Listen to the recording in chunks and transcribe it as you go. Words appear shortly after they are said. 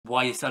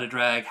why you started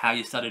drag, how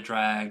you started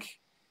drag,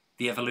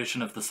 the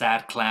evolution of the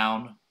sad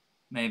clown,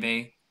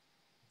 maybe.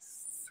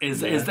 Can I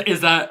say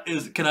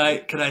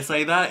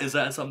that? Is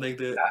that something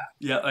that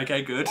yeah,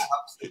 okay, good.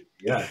 Absolutely,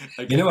 yeah.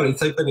 Okay. You know what, it's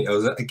so funny, I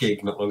was at a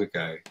gig not long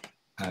ago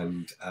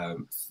and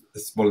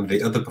one of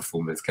the other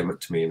performers came up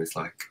to me and was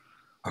like,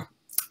 I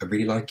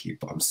really like you,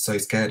 but I'm so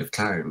scared of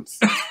clowns.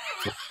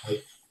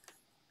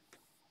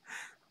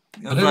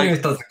 I don't know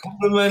if that's a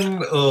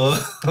compliment or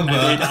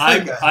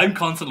I'm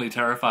constantly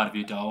terrified of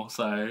you, doll,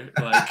 so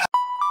like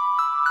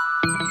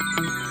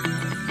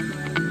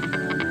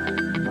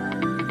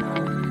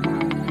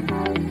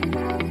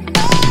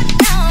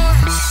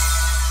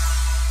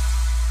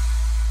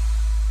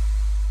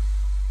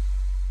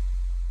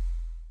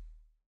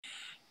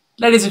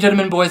Ladies and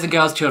gentlemen, boys and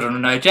girls, children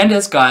of no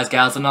genders, guys,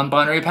 gals, and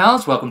non-binary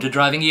pals, welcome to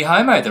Driving You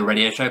Homo, the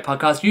radio show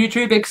podcast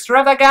YouTube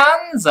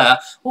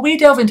extravaganza, where we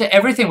delve into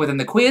everything within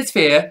the queer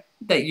sphere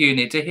that you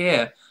need to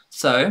hear.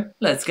 So,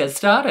 let's get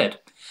started.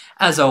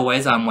 As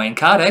always, I'm Wayne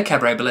Carter,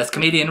 cabaret burlesque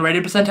comedian,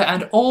 radio presenter,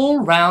 and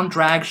all-round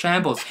drag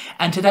shambles.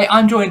 And today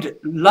I'm joined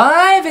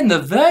live in the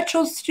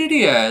virtual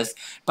studios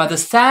by the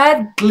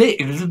sad I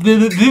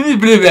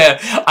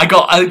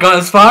got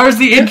as far as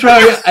the intro,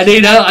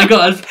 Anita. I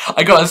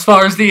got as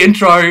far as the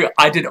intro.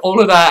 I did all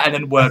of that and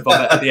then word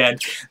vomit at the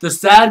end. The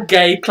sad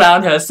gay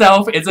clown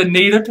herself is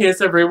Anita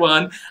Pierce,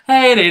 everyone.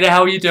 Hey, Anita,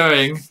 how are you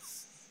doing?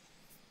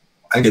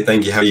 I'm good,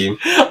 thank you. How are you?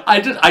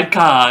 I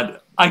can't.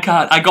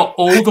 I got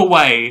all the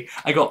way.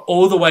 I got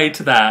all the way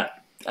to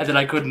that, and then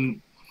I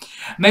couldn't.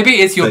 Maybe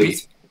it's your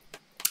it's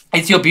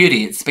your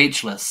beauty. It's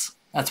speechless.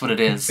 That's what it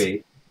is.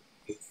 It's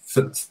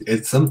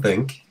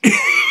something.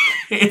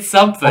 It's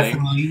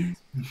something.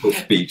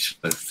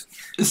 Speechless.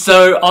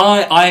 So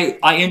I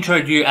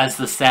introed you as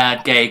the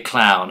sad gay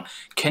clown.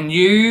 Can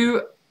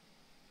you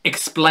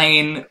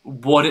explain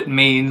what it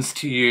means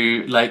to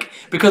you? Like,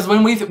 because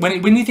when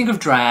you think of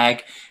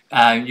drag,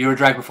 you're a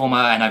drag performer,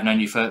 and I've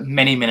known you for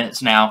many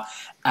minutes now.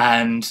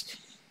 And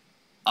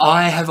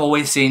I have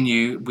always seen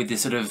you with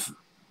this sort of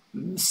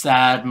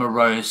sad,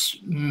 morose,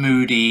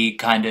 moody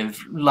kind of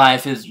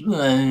life is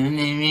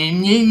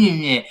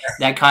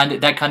that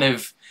kind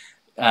of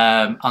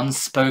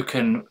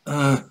unspoken.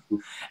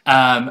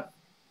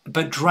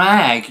 But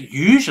drag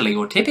usually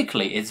or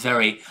typically is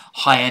very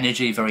high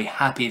energy, very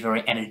happy,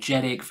 very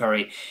energetic,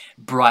 very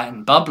bright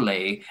and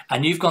bubbly.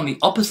 And you've gone the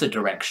opposite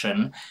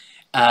direction.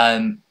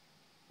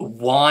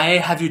 Why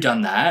have you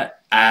done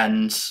that?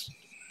 And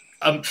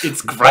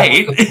it's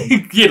great.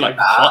 You're like,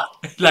 what?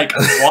 Like,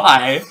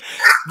 why?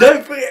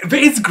 No, but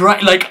it's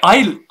great. Like,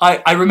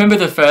 I remember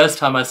the first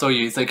time I saw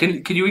you. So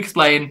can you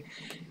explain?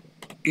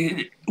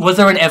 Was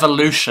there an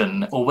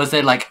evolution, or was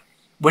there like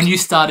when you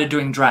started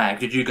doing drag?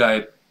 Did you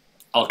go,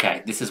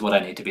 okay, this is what I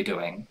need to be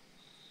doing?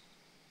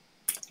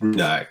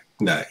 No.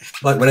 Like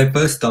when I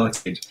first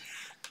started,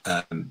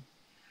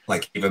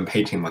 like even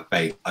painting my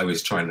face, I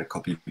was trying to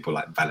copy people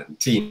like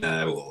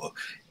Valentina or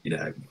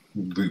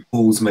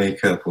RuPaul's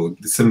makeup or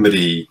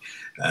somebody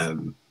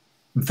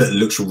that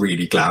looks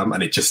really glam,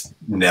 and it just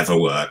never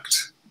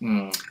worked.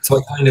 So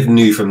I kind of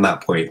knew from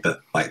that point that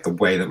like the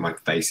way that my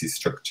face is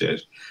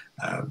structured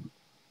and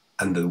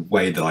the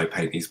way that I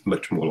paint is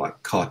much more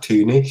like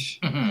cartoonish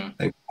and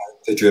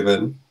character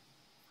driven,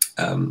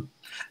 and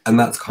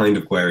that's kind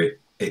of where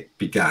it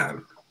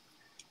began.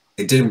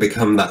 It didn't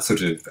become that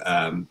sort of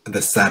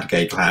the sad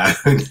gay clown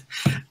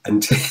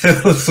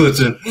until sort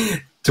of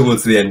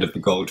towards the end of the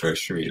Gold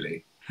Rush,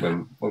 really.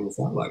 When was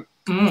that, like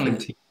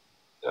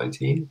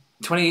 2019?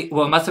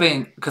 Well, it must have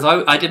been, because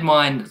I did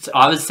mine,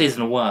 I was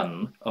season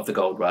 1 of the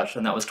Gold Rush,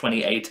 and that was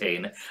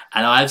 2018, and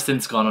I've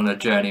since gone on a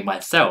journey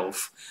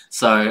myself,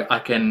 so I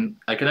can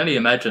only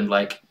imagine,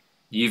 like,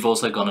 you've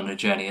also gone on a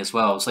journey as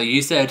well. So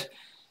you said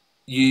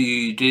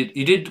you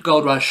did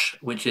Gold Rush,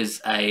 which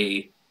is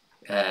a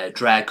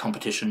drag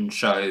competition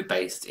show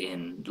based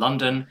in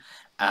London.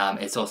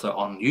 It's also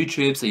on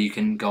YouTube, so you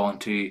can go on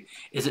to,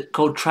 is it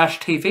called Trash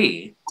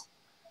TV?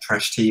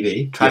 Trash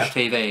TV. Trash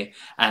TV.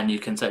 And you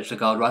can search the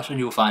Gold Rush and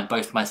you'll find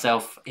both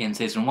myself in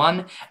season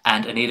 1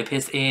 and Anita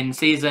Pierce in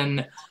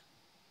season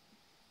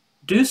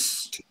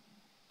Dos.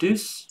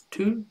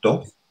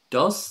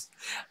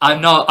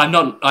 I'm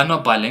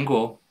not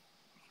bilingual.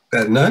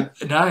 No?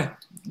 No.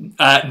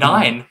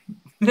 9.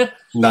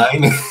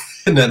 9?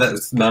 No,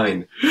 that's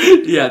 9.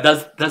 Yeah,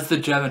 that's the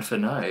German for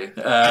no.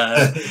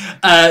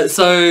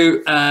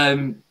 So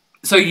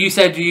you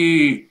said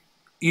you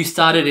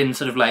started in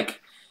sort of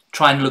like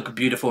trying to look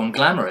beautiful and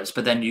glamorous,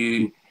 but then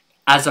you,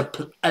 was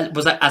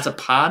it as a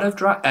part of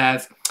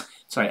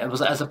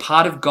was it as a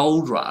part of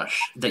Gold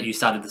Rush that you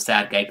started the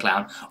sad gay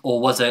clown,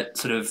 or was it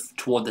sort of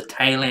toward the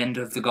tail end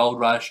of the Gold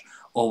Rush,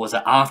 or was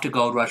it after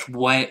Gold Rush?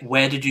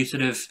 Where did you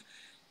sort of,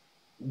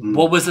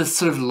 what was the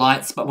sort of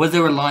light spark? Was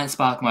there a light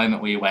spark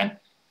moment where you went,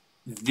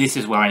 this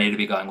is where I need to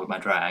be going with my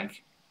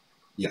drag?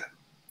 Yeah.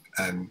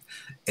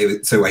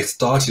 So I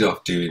started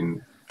off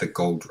doing the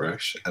Gold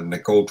Rush, and the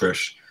Gold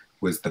Rush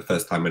was the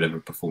first time I'd ever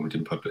performed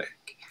in public.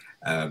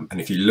 And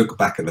if you look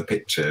back at the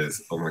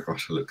pictures, oh my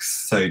gosh, it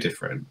looks so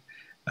different.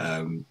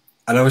 And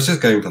I was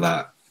just going for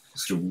that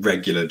sort of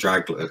regular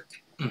drag look.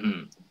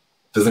 Mhm.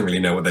 Doesn't really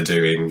know what they're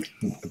doing.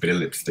 A bit of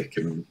lipstick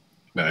and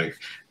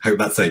hope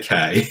that's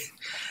okay.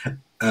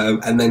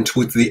 And then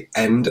towards the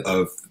end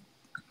of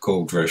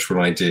Gold Rush, when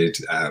I did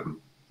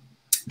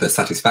the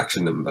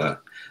Satisfaction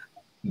number,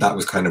 that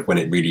was kind of when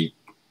it really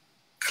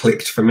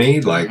clicked for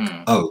me. Like,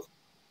 oh,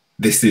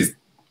 this is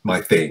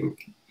my thing.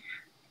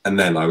 And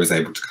then I was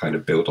able to kind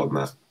of build on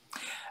that.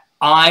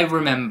 I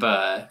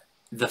remember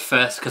the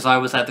first, because I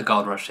was at the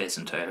Gold Rush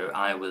season 2,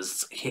 I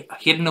was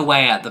hidden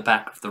away at the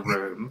back of the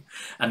room,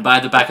 and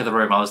by the back of the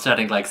room I was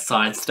standing like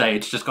side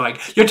stage just going,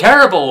 "You're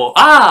terrible!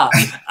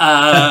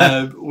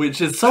 Which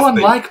is so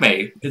unlike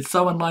me. It's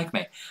so unlike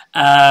me.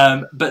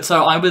 But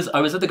so I was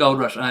at the Gold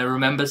Rush, and I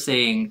remember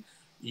seeing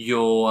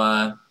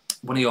your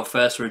one of your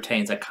first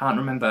routines. I can't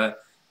remember,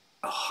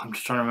 I'm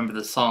just trying to remember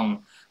the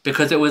song,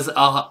 because it was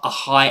a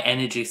high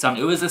energy song.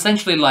 It was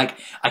essentially like,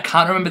 I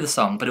can't remember the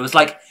song, but it was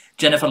like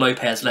Jennifer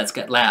Lopez, Let's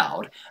Get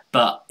Loud,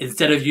 but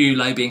instead of you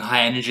like being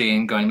high energy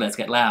and going Let's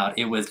Get Loud,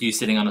 it was you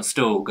sitting on a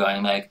stool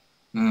going like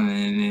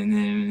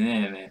I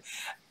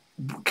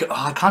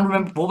can't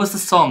remember, what was the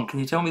song? Can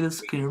you tell me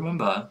this? Can you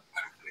remember?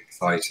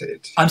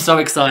 Excited. I'm so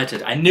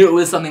excited. I knew it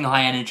was something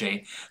high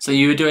energy. So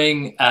you were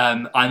doing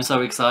I'm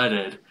so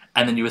excited,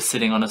 and then you were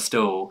sitting on a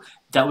stool.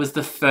 That was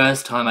the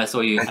first time I saw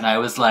you, and I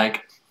was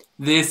like,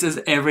 this is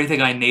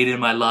everything I need in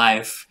my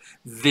life.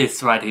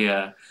 This right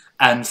here.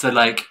 And so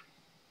like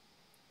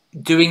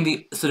doing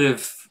the sort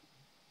of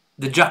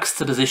the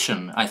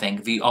juxtaposition, I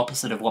think, the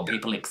opposite of what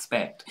people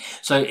expect.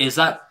 So is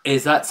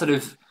that sort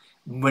of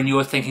when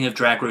you're thinking of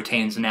drag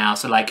routines now?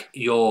 So like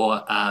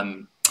your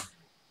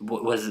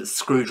what was it,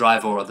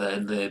 Screwdriver, or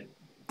the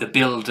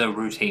builder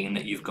routine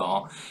that you've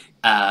got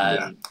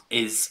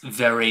is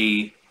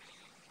very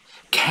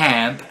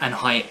camp and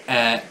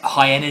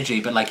high energy,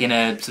 but like in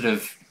a sort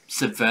of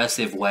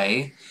subversive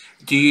way.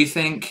 Do you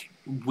think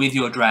with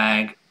your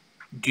drag,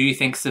 do you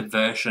think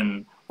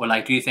subversion, or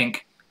like, do you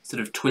think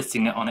sort of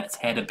twisting it on its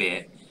head a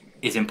bit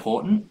is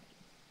important?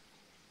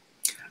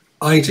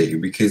 I do,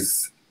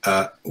 because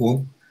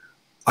well,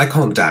 I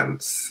can't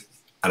dance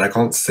and I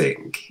can't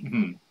sing,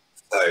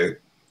 so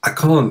I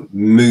can't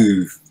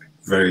move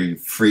very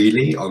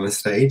freely on the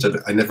stage.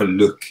 I never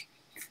look.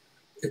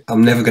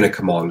 I'm never going to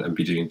come on and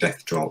be doing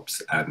death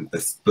drops and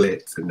the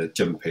splits and the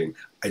jumping.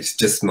 It's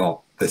just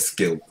not the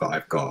skill that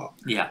I've got.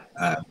 Yeah.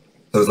 So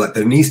I was like,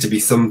 there needs to be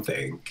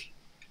something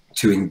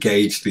to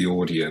engage the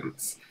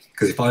audience,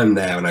 because if I'm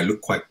there and I look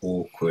quite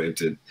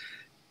awkward, and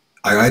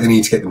I either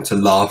need to get them to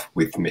laugh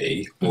with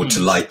me or to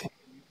like it.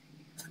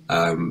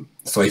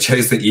 So I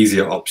chose the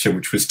easier option,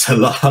 which was to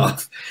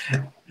laugh.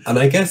 And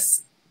I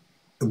guess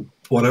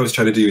what I was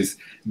trying to do is,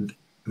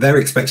 they're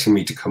expecting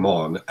me to come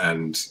on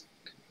and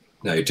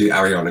do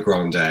Ariana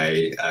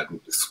Grande and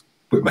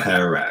whip my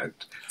hair around.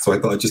 So I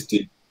thought I'd just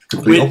do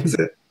complete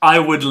opposite. I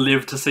would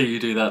live to see you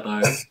do that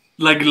though.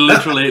 Like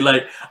literally,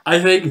 like I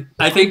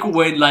think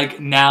when, like,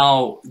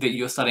 now that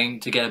you're starting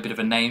to get a bit of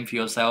a name for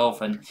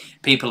yourself, and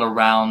people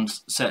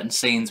around certain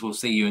scenes will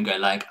see you and go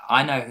like,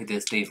 I know who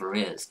this diva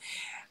is.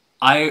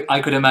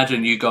 I could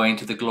imagine you going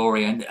to the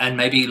Glory and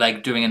maybe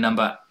like doing a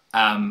number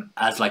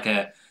as like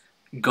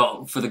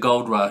for the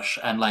Gold Rush,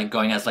 and like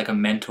going as like a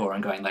mentor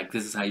and going like,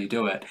 this is how you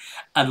do it,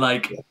 and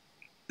like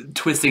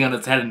twisting on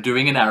its head and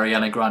doing an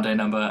Ariana Grande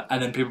number,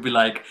 and then people be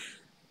like,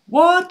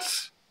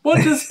 what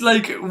is,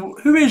 like,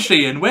 who is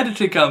she and where did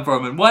she come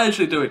from and why is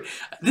she doing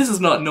this? Is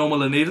not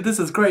normal, Anita, this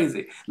is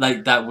crazy.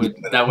 Like that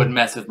would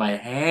mess with my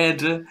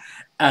head.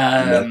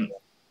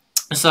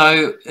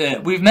 So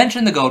we've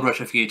mentioned the Gold Rush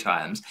a few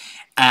times,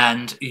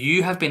 and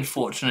you have been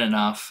fortunate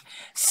enough,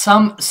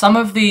 some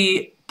of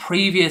the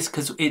previous,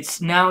 because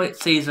it's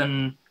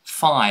season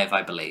 5,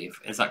 I believe.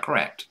 Is that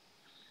correct?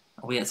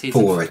 Are we at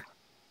season 4?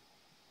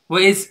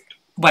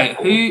 Wait,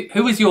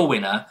 who is your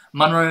winner?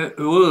 Monroe.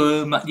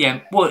 Yeah.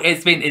 Well,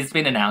 it's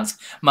been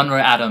announced. Monroe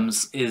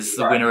Adams is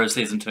the winner of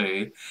season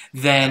 2.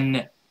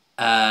 Then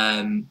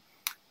and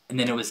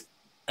then it was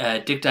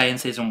Dick Day in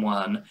season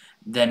 1.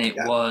 Then it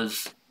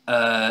was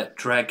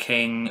drag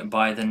king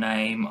by the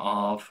name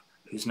of,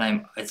 whose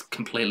name is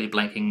completely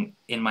blanking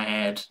in my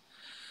head.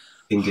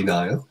 Indy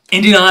Nile.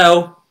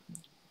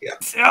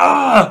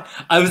 Yeah.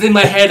 I was in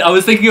my head, I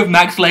was thinking of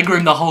Max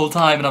Legroom the whole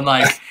time, and I'm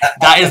like,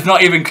 that is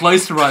not even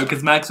close to right,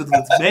 because Max was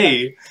with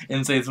me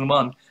in season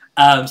 1.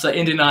 So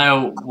Indy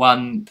Nile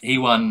won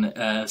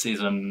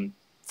season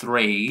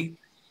 3.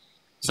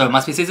 So it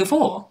must be season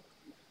 4.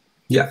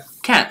 Yeah.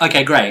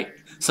 Okay, great.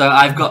 So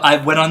I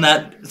went on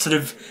that sort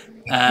of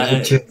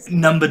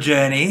number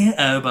journey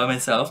by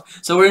myself.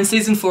 So we're in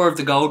season 4 of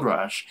the Gold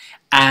Rush,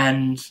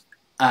 and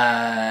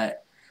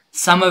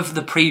some of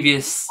the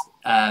previous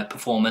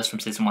performers from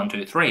season 1,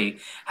 2, 3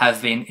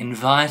 have been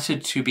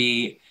invited to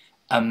be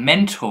a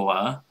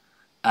mentor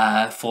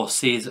for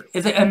season.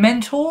 Is it a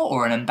mentor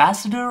or an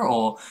ambassador,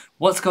 or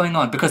what's going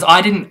on? Because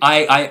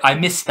I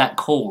missed that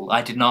call.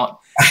 I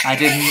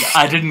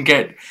didn't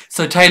get.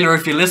 So Taylor,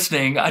 if you're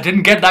listening, I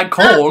didn't get that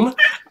call.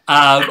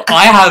 I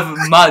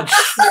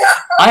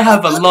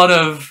have a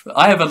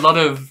lot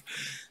of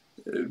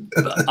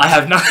I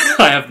have no,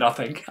 I have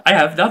nothing. I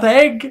have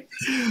nothing.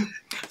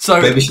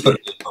 So Maybe she got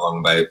it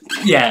wrong, babe.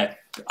 yeah.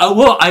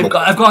 Well, I've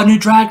got a new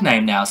drag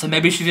name now, so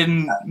maybe she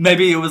didn't.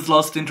 Maybe it was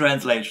lost in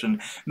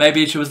translation.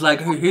 Maybe she was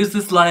like, "Who's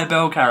this Laia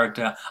Bell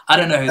character? I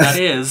don't know who that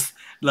is."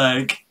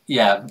 Like,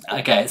 yeah,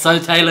 okay. So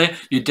Taylor,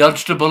 you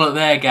dodged a bullet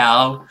there,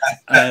 gal.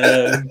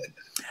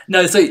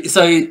 No, so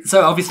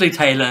obviously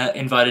Taylor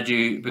invited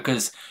you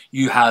because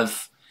you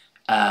have,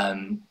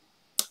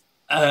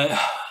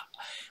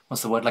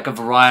 what's the word? Like a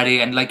variety,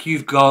 and like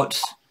you've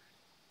got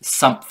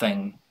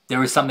something.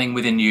 There is something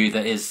within you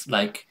that is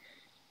like.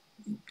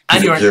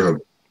 And you're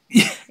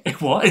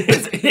what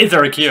is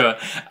there a cure?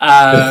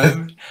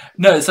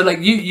 No, so like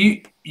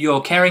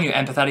you're caring, you're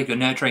empathetic, you're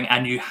nurturing,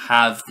 and you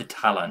have the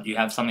talent. You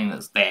have something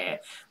that's there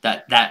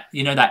that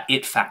you know, that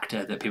it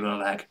factor that people are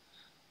like,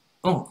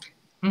 oh,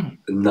 the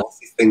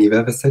nicest thing you've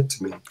ever said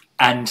to me.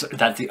 And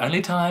that's the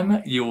only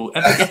time you'll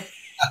ever get.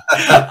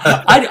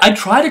 I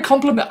try to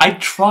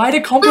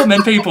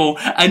compliment people,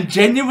 and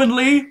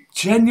genuinely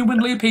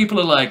people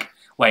are like,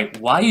 wait,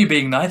 why are you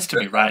being nice to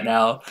me right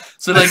now?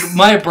 So like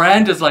my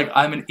brand is like,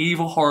 I'm an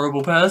evil,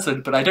 horrible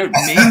person, but I don't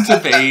mean to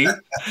be.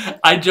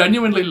 I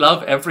genuinely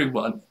love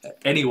everyone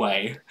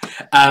anyway.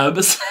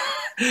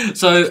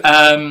 So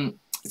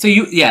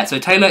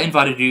Taylor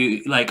invited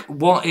you. Like,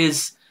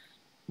 what's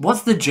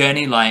the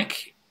journey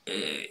like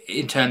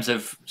in terms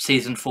of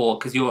season 4?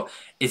 Because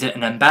is it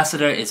an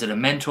ambassador? Is it a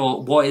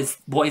mentor? What is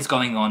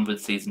going on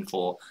with season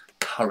 4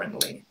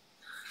 currently?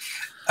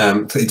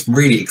 So it's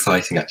really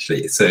exciting,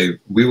 actually. So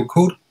we were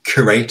called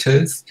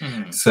curators.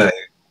 So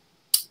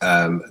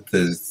I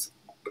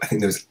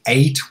think there was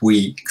 8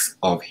 weeks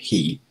of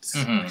heat,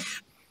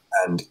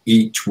 and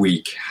each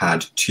week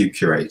had 2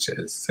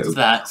 curators. So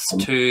that's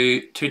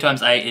 2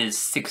 times 8 is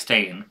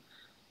 16.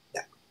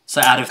 Yeah. So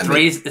out of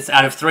 3, it's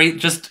out of 3.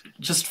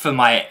 Just for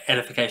my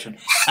edification,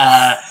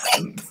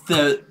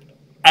 the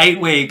 8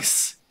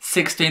 weeks,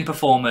 16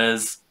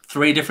 performers,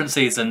 3 different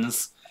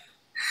seasons.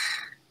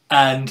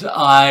 And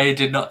I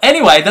did not.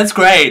 Anyway, that's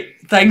great.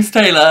 Thanks,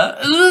 Taylor.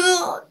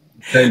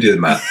 Don't do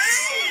the maths.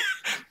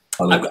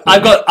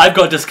 I've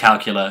got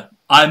dyscalculia.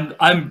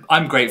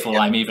 I'm grateful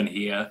I'm even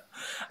here.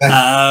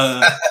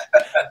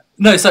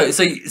 No, so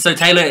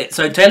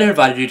Taylor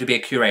invited you to be a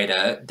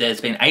curator.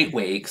 There's been 8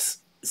 weeks,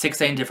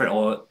 16 different,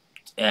 or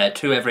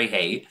 2 every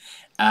heat.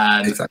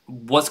 Exactly.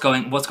 What's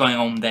going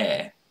on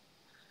there?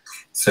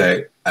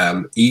 So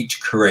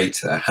each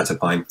curator had to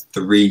find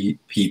 3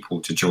 people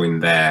to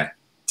join their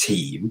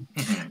team,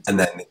 and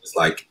then it was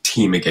like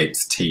team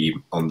against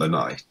team on the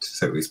night.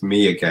 So it was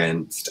me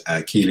against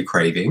Keela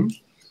Craving.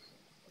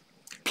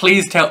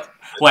 Please tell.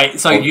 Wait,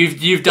 so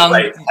you've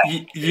done.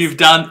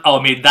 Oh,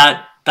 I mean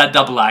that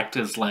double act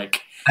is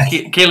like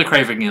Keela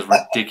Craving is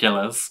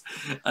ridiculous,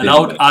 and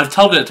I've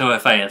told it to her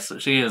face.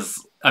 She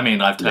is. I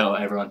mean, I've told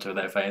everyone to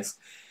their face.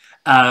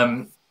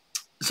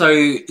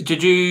 So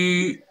did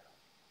you?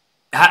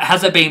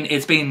 Has it been?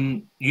 It's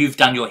been. You've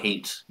done your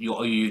heat.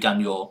 You've done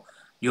your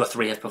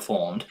 3 have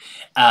performed.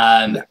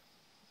 Can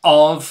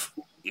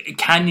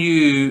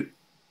you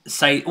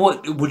say,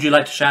 what would you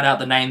like to shout out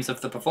the names of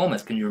the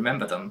performers? Can you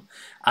remember them?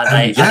 Are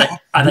they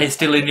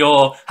still in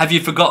your? Have you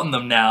forgotten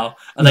them now?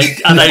 Are they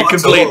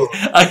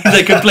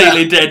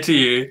completely dead to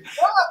you?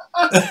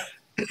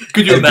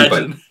 Could you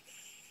imagine?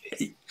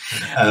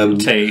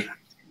 T.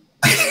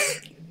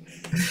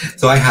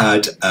 So I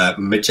had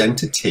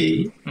Magenta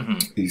T,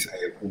 who's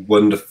a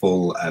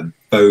wonderful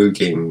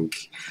voguing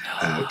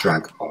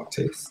drag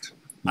artist.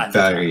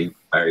 Very,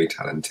 very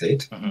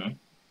talented. I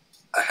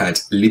had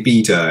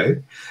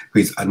Libido,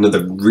 who's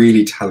another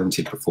really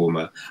talented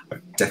performer.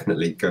 I'd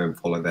definitely go and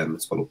follow them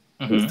as well,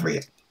 all 3.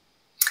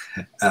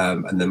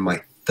 And then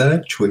my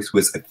third choice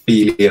was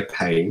Ophelia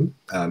Payne,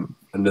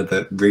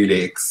 another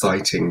really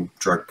exciting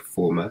drag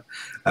performer.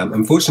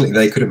 Unfortunately,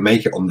 they couldn't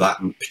make it on that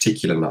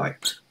particular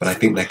night, but I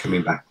think they're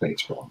coming back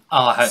later on.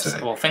 Oh, I hope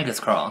so. Well, fingers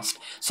crossed.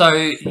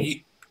 So,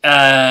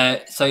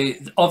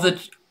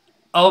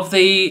 of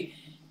the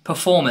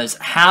performers,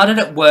 how did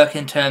it work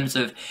in terms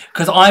of,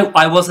 because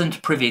I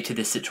wasn't privy to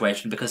this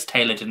situation because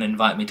Taylor didn't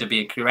invite me to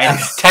be a curator.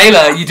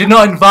 Taylor, you did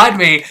not invite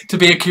me to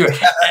be a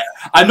curator.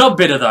 I'm not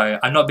bitter though.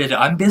 I'm not bitter.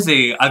 I'm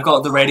busy. I've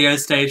got the radio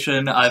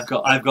station. I've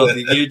got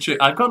the YouTube.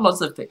 I've got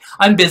lots of things.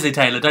 I'm busy,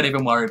 Taylor. Don't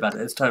even worry about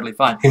it. It's totally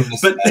fine.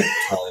 But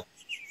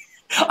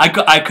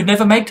I could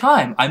never make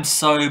time. I'm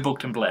so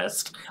booked and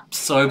blessed.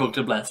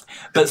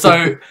 But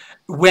so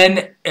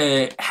when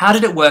how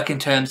did it work in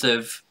terms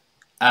of?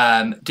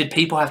 Did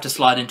people have to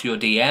slide into your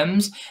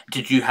DMs?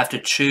 Did you have to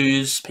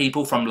choose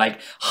people from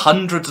like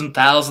hundreds and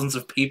thousands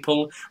of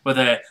people? Were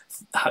there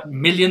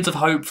millions of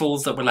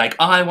hopefuls that were like,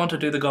 I want to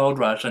do the Gold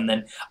Rush, and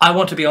then I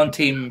want to be on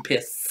Team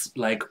Piss?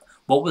 Like,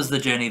 what was the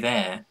journey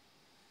there?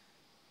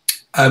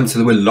 So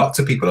there were lots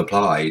of people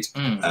applied.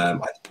 I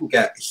didn't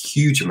get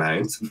huge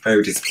amounts. I'm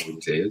very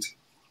disappointed.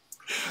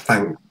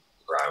 Thanks,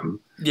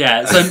 Graham.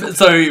 Yeah,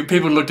 so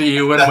people looked at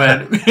you and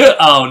went,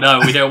 oh no,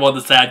 we don't want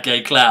the sad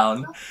gay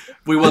clown.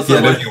 We want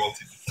someone... you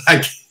wanted the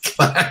sad gay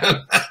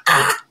clown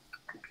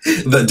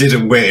that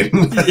didn't win.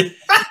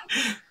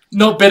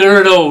 Not bitter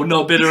at all.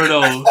 Not bitter at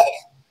all.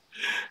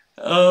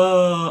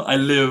 Oh, I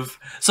live.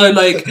 So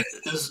like,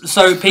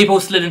 so people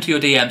slid into your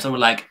DMs and were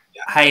like,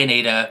 "Hey,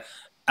 Anita,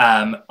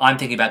 I'm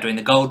thinking about doing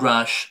the Gold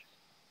Rush.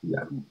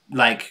 Yeah.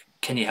 Like,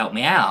 can you help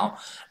me out?"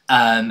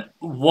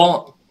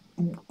 What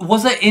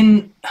was it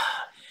in?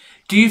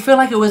 Do you feel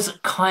like it was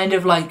kind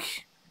of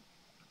like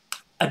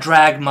a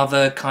drag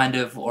mother kind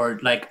of, or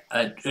like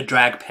a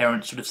drag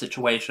parent sort of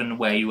situation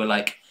where you were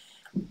like,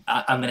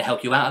 I'm going to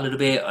help you out a little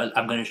bit.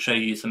 I'm going to show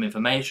you some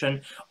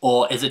information,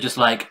 or is it just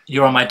like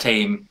you're on my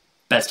team?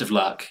 Best of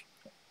luck.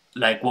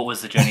 Like, what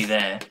was the journey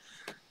there?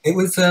 It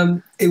was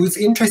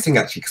interesting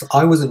actually because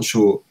I wasn't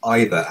sure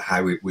either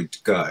how it would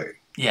go.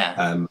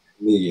 Yeah.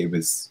 Me, it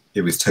was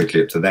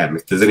totally up to them.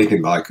 If there's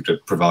anything that I could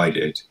have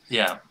provided,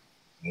 Yeah.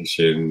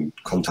 information,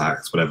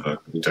 contacts, whatever.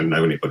 You don't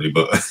know anybody,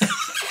 but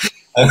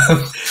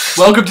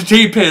Welcome to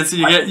Team Piss.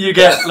 You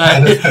get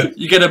like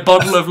you get a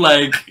bottle of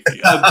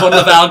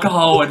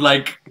alcohol and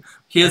like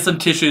here's some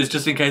tissues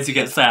just in case you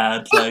get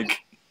sad. Like.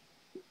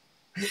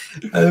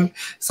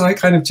 So I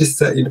kind of just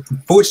said,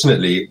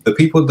 fortunately, the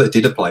people that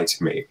did apply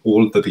to me,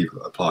 all of the people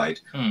that applied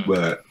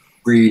were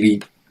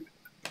really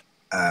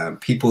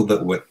people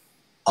that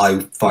I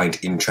find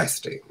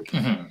interesting.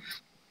 Mm-hmm.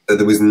 So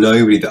there was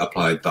nobody that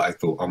applied that I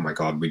thought, oh my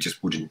God, we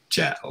just wouldn't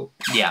gel.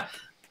 Yeah.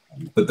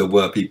 But there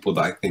were people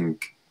that I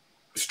think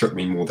struck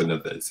me more than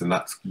others, and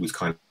that was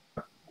kind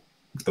of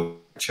the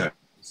chose.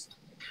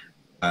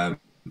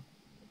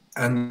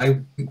 And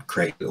I would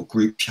create a little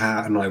group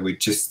chat, and I would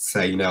just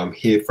say, I'm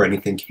here for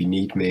anything if you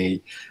need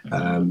me.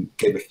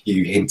 Give a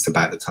few hints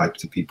about the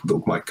types of people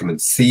that might come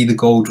and see the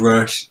Gold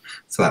Rush,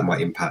 so that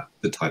might impact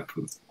the type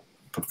of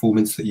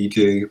performance that you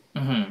do.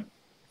 Mm-hmm.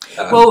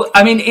 Well,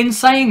 I mean, in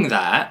saying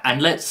that,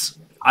 and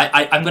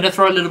I'm going to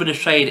throw a little bit of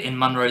shade in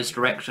Munro's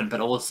direction, but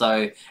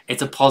also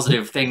it's a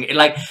positive thing.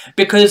 Like,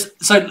 because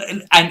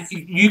and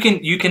you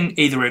can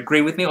either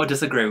agree with me or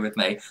disagree with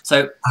me.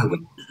 So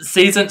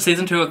season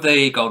 2 of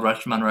the Gold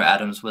Rush, Munro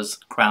Adams was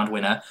crowned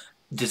winner,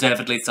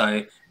 deservedly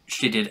so.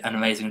 She did an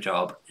amazing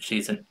job.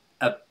 She's a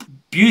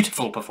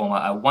beautiful performer,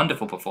 a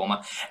wonderful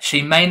performer.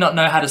 She may not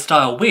know how to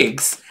style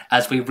wigs,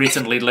 as we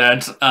recently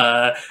learned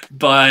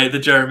by the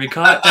Jeremy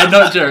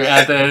not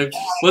Jeremy,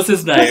 what's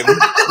his name?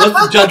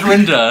 What's Judge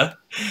Rinder?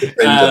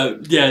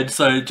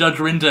 So Judge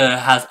Rinder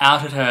has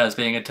outed her as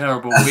being a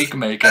terrible wig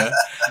maker.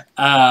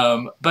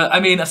 But I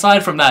mean,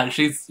 aside from that,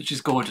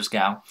 she's gorgeous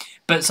gal.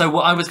 But so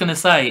what I was going to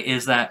say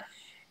is that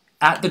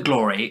at the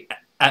Glory,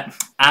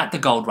 at the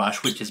Gold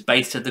Rush, which is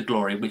based at the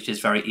Glory, which is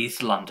very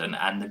East London,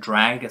 and the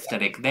drag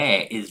aesthetic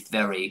there is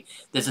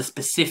there's a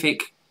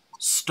specific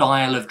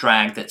style of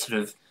drag that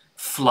sort of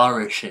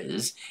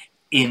flourishes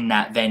in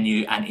that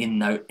venue and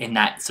in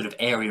that sort of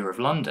area of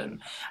London.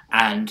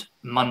 And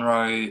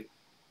Munro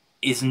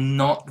is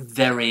not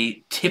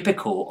very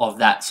typical of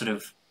that sort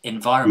of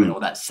environment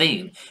or that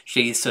scene.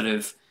 She's sort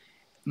of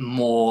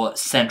more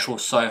central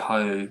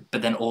Soho,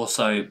 but then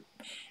also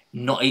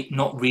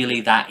not really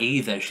that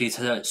either. She's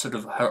sort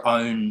of her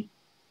own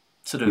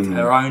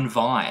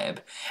vibe.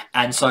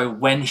 And so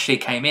when she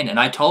came in, and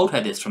I told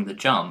her this from the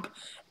jump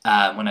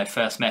when I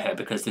first met her,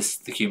 because this is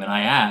the human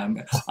I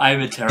am. I'm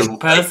a terrible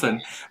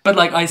person. But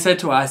like I said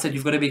to her,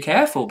 you've got to be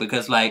careful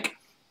because like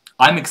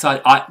I'm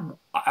excited.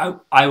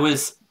 I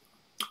was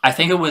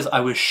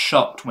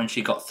shocked when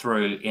she got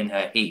through in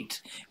her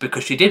heat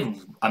because she did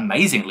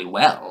amazingly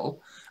well.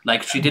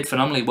 Like she did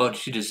phenomenally well.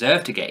 She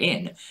deserved to get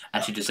in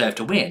and she deserved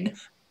to win.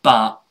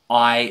 But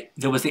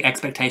there was the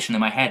expectation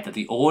in my head that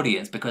the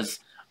audience, because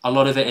a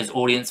lot of it is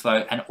audience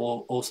vote and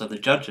also the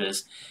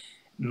judges,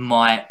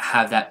 might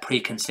have that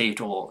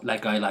preconceived or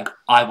like go like,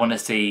 I want to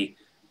see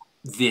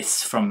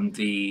this from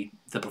the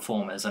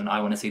performers and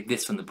I want to see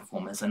this from the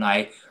performers. And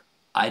I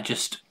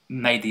just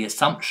made the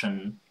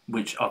assumption,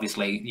 which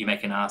obviously you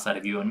make an ass out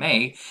of you and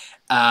me,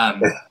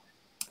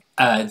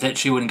 that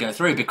she wouldn't go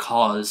through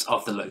because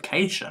of the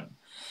location.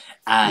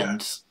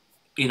 And,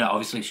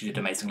 obviously she did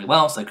amazingly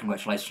well, so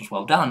congratulations,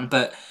 well done.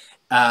 But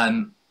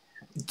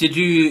did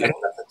you... I think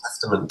that's a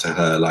testament to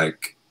her,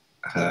 like,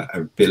 her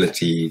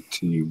ability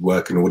to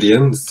work an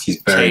audience.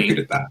 She's very good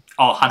at that.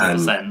 Oh,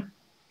 100%. And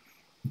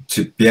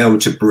to be able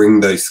to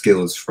bring those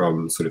skills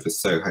from sort of a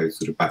Soho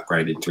sort of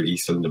background into an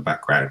East London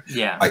background,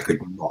 I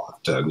could not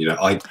have done.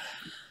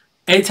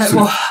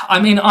 Well, I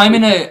mean,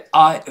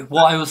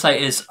 what I will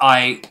say is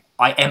I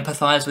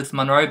empathise with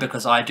Munro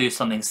because I do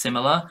something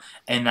similar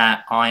in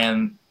that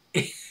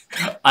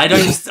I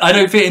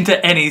don't fit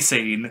into any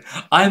scene.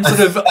 I'm sort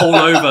of all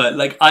over.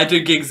 Like I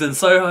do gigs in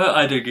Soho,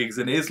 I do gigs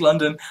in East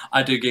London,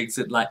 I do gigs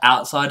at like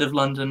outside of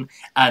London,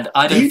 and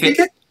I don't fit.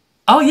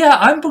 Oh yeah,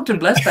 I'm booked and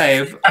blessed,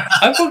 babe.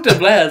 I'm booked and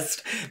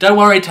blessed. Don't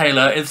worry,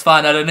 Taylor. It's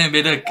fine. I don't need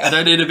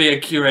to be a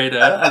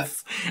curator.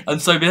 I'm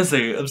so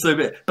busy.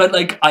 But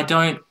like, I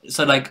don't.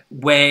 So like,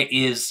 where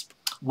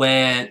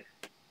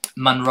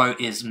Munro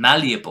is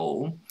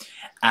malleable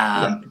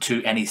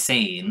to any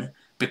scene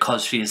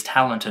because she is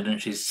talented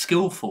and she's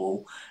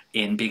skillful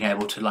in being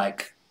able to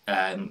like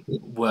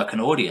work an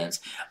audience.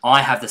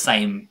 I have the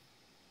same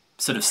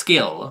sort of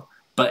skill,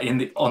 but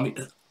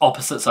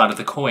opposite side of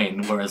the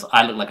coin. Whereas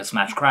I look like a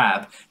smashed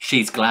crab,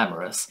 she's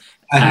glamorous.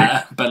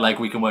 But like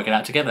we can work it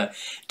out together.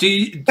 Do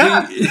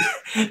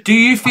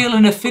you feel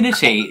an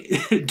affinity?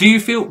 Do you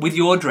feel with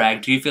your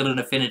drag? Do you feel an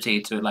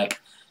affinity to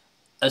like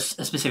a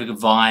specific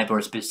vibe or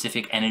a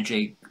specific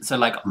energy? So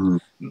like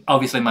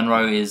obviously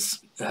Monroe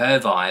is her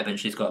vibe, and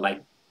she's got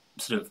like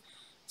sort of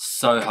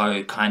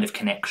Soho kind of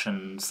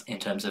connections in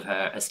terms of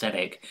her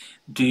aesthetic.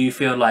 Do you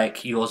feel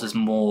like yours is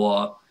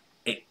more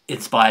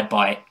inspired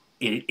by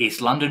East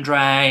London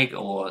drag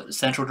or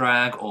Central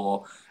drag,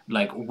 or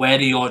like where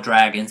do your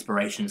drag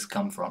inspirations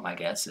come from, I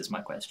guess, is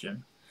my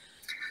question.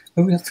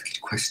 Oh, that's a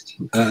good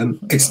question.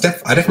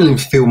 I definitely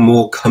feel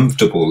more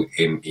comfortable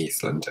in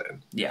East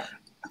London. Yeah.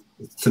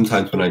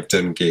 Sometimes when I've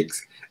done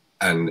gigs,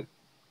 and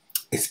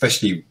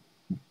especially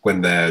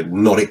when they're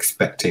not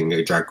expecting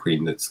a drag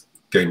queen that's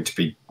going to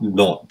be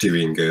not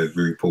doing a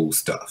RuPaul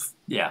stuff.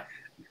 Yeah.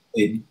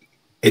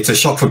 It's a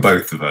shock for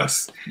both of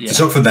us. Yeah. It's a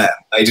shock for them.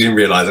 They didn't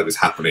realise it was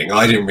happening.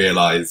 I didn't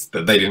realise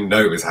that they didn't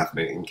know it was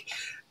happening.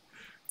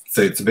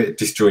 So it's a bit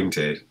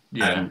disjointed.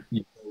 Yeah. And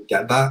you don't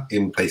get that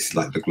in places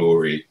like The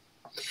Glory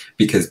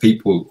because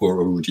people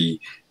are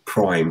already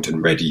primed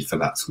and ready for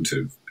that sort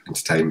of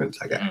entertainment,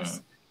 I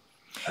guess.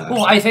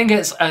 Well, I think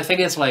it's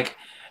like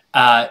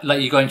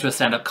you're going to a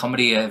stand-up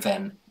comedy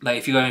event. Like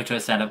if you're going to a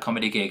stand-up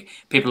comedy gig,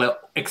 people are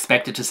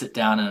expected to sit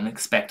down and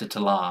expected to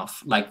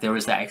laugh. Like there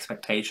is that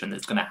expectation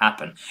that's going to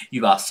happen.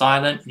 You are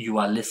silent, you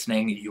are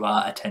listening, you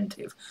are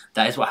attentive.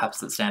 That is what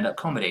happens at stand-up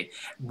comedy.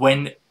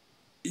 When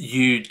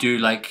you do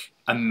like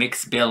a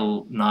mixed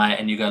bill night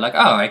and you go like,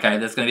 oh, okay,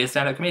 there's going to be a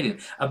stand-up comedian,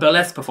 a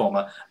burlesque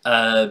performer,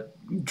 a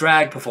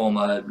drag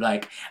performer,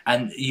 like,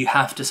 and you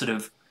have to sort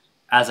of,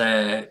 as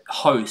a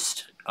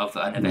host of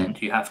an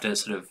event, you have to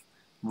sort of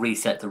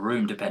reset the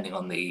room depending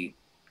on the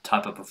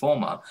type of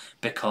performer,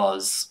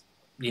 because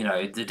you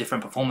know the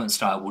different performance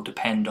style will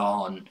depend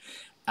on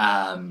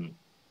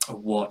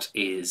what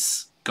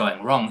is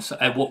going wrong, so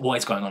what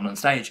is going on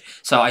stage.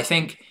 So I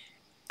think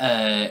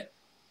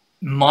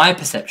my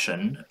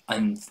perception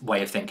and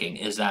way of thinking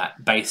is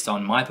that, based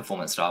on my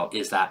performance style,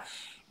 is that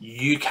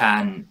you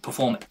can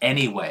perform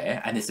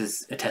anywhere, and this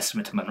is a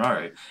testament to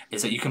Monroe,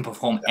 is that you can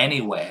perform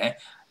anywhere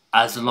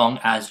as long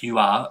as you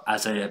are,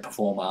 as a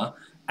performer,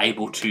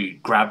 able to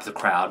grab the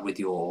crowd with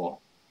your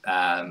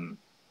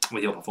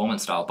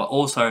performance style. But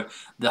also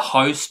the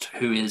host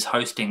who is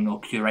hosting or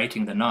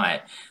curating the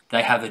night,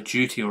 they have a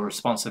duty or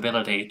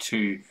responsibility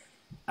to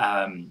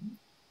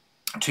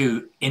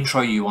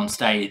intro you on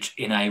stage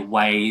in a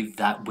way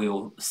that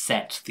will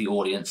set the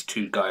audience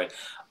to go,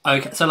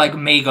 okay. So like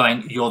me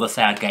going, you're the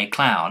sad gay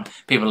clown,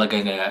 people are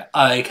going to go,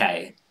 oh,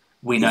 okay,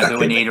 we know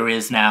who Anita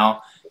is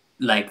now.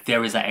 Like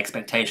there is that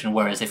expectation.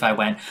 Whereas if I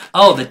went,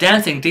 oh, the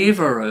dancing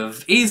diva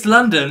of East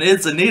London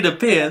is Anita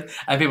Pierce,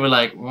 and people are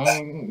like,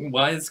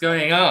 what is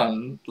going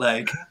on?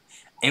 Like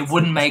it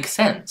wouldn't make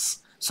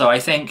sense. So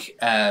I think,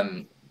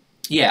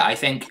 yeah, I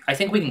think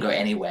we can go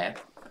anywhere.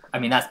 I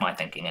mean, that's my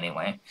thinking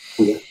anyway.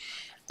 Yeah.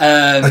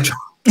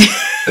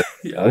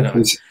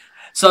 Yeah,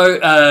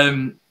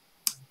 so,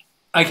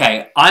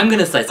 okay, I'm going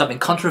to say something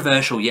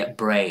controversial yet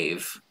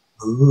brave.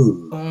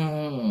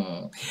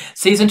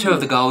 Season 2 of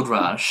The Gold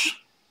Rush.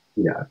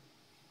 Yeah.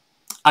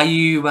 Are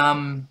you,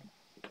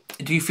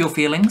 do you feel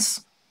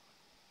feelings?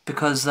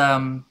 Because,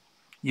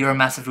 you're a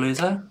massive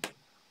loser?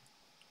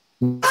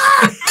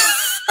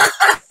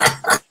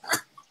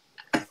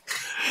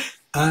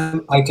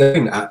 I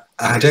don't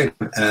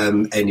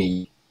have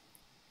any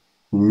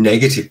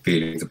negative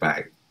feelings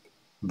about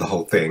the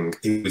whole thing.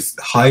 It was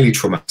highly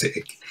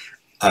traumatic.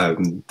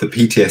 The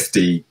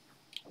PTSD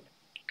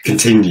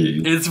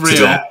continued. It's real.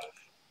 Today.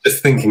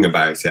 Just thinking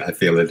about it, I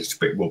feel a little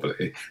bit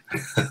wobbly.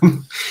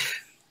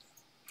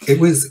 It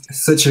was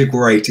such a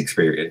great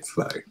experience,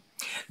 though.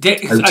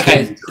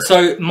 Okay,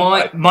 so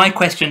my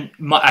question,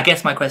 I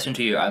guess my question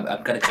to you,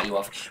 I'm going to cut you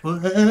off.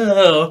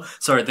 Whoa.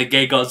 Sorry, the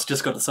gay gods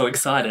just got so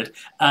excited.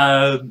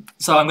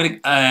 So I'm going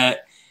to...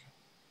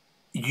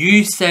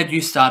 you said you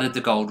started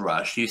the Gold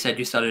Rush. You said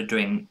you started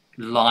doing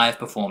live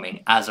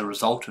performing as a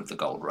result of the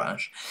Gold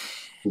Rush.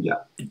 Yeah.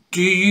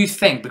 Do you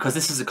think, because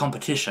this is a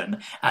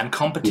competition, and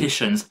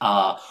competitions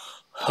are,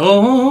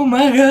 oh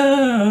my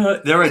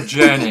god, they're a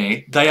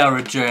journey. They are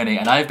a journey,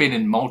 and I've been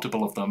in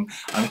multiple of them.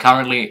 I'm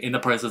currently in the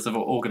process of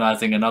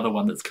organising another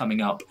one that's coming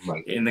up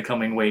in the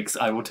coming weeks.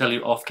 I will tell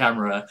you off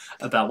camera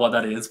about what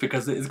that is,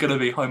 because it's going to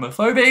be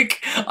homophobic.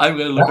 I'm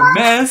going to look a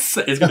mess.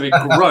 It's going to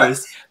be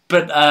gross.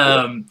 But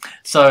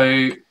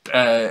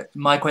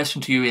my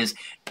question to you is,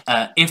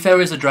 if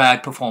there is a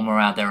drag performer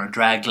out there, a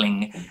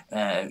dragling,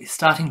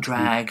 starting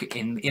drag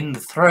in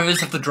the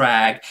throes of the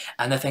drag,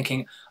 and they're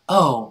thinking,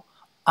 oh,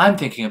 I'm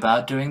thinking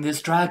about doing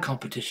this drag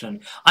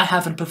competition. I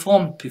haven't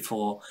performed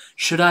before.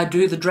 Should I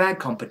do the drag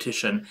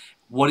competition?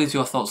 What is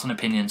your thoughts and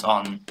opinions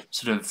on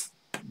sort of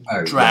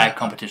drag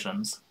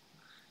competitions?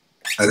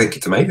 I think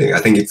it's amazing. I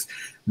think it's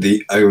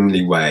the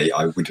only way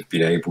I would have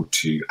been able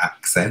to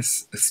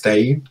access a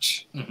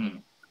stage,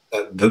 you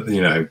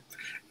know,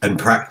 and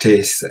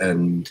practice,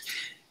 and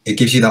it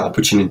gives you that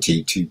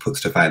opportunity to put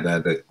stuff out there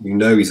that you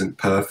know isn't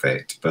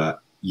perfect,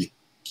 but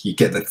you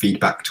get the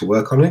feedback to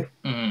work on it.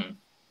 Mm.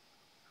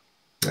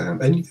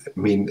 And I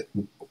mean,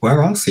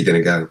 where else are you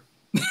going to go?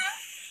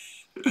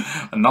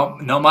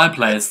 Not my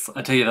place.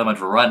 I tell you that much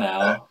right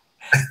now.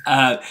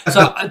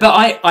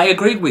 But I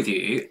agree with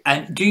you.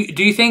 And do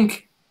you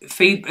think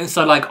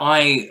so? Like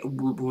we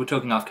were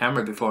talking off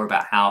camera before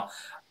about how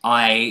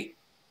I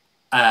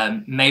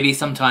maybe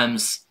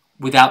sometimes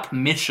without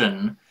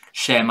permission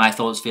share my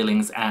thoughts,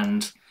 feelings,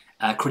 and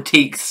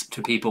critiques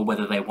to people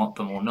whether they want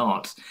them or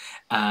not.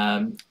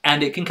 And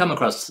it can come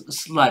across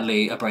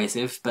slightly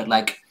abrasive, but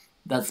like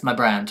that's my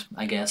brand,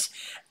 I guess.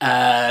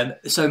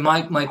 So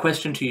my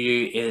question to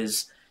you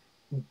is: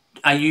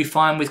 are you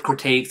fine with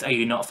critiques? Are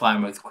you not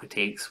fine with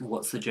critiques?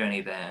 What's the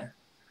journey there?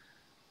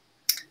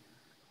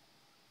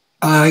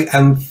 I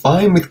am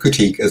fine with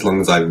critique as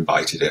long as I've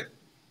invited it.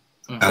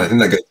 Mm-hmm. And I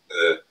think that goes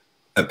to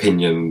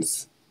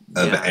opinions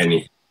of Yeah.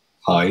 any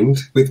kind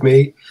with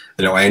me.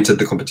 You know, I entered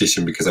the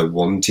competition because I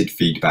wanted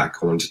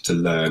feedback. I wanted to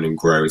learn and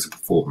grow as a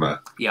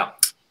performer. Yeah.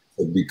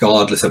 So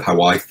regardless of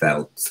how I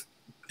felt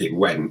it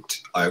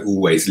went, I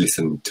always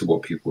listened to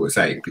what people were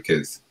saying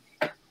because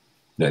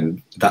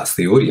then that's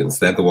the audience.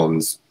 They're the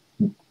ones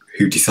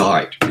who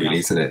decide, really,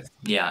 isn't it?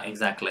 Yeah,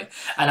 exactly.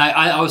 And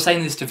I was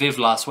saying this to Viv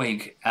last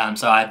week.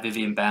 So I had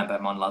Vivian Bam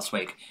Bam on last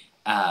week.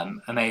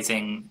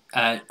 Amazing.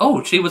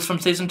 She was from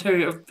season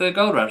 2 of the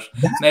Gold Rush.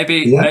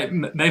 Maybe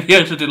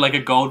I should do like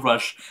a Gold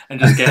Rush and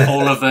just get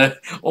all of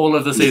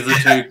the season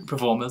 2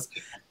 performers.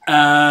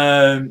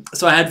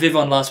 So I had Viv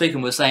on last week,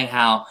 and we were saying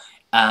how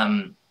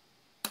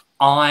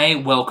I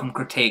welcome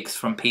critiques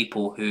from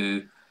people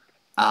who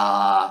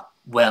are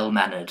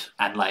well-mannered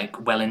and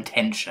like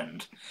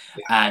well-intentioned,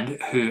 and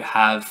who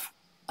have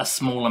a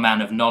small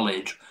amount of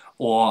knowledge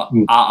or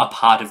are a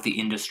part of the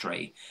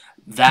industry.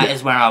 That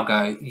is where I'll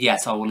go,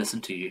 yes, I will listen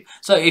to you.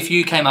 So if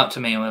you came up to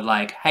me and were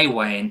like, hey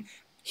Wayne,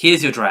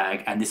 here's your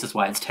drag and this is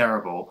why it's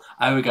terrible,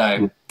 I would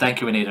go,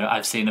 thank you, Anita,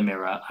 I've seen a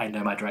mirror, I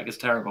know my drag is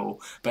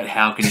terrible, but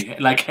how can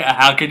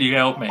you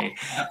help me?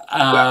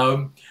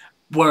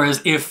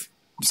 Whereas if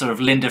sort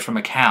of Linda from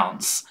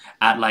accounts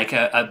at like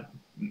a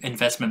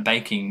investment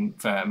banking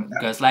firm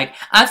goes like,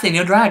 I've seen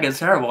your drag, it's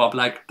terrible, I'll be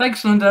like,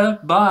 thanks Linda,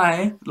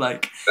 bye.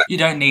 Like, you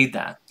don't need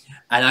that.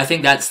 And I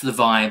think that's the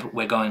vibe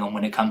we're going on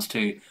when it comes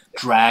to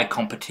drag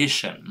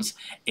competitions,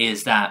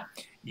 is that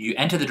you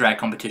enter the drag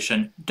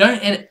competition,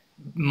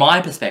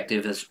 my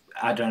perspective is,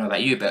 I don't know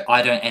about you, but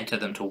I don't enter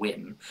them to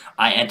win.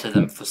 I enter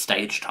them for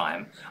stage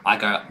time. I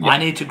go, I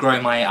need to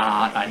grow my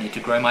art, I need to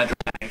grow my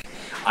drag,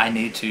 I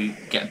need to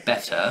get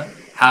better.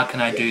 How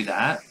can I do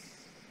that?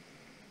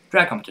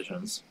 Drag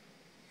competitions.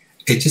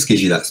 It just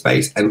gives you that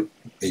space. And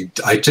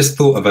I just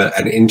thought of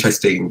an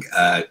interesting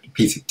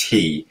piece of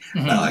tea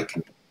that I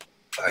can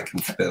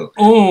spill.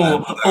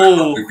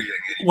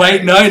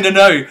 Wait,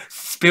 no.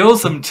 Spill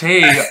some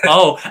tea.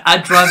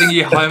 At Driving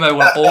You Homo,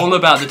 we're all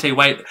about the tea.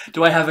 Wait,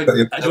 do I have a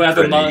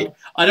mug?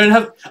 I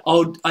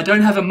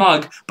don't have a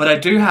mug, but I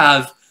do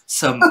have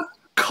some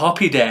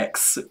copy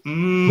decks.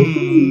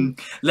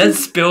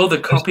 Let's spill the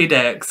copy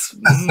decks.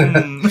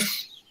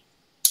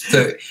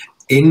 So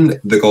in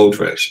the Gold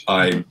Rush,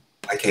 I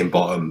came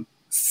bottom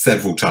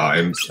several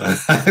times.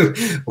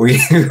 we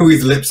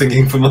was lip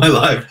syncing for my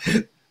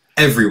life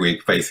every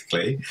week,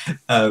 basically.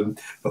 But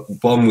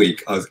one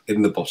week I was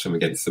in the bottom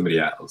against somebody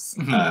else,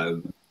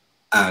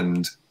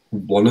 and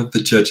one of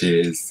the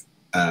judges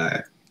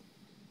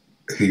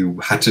who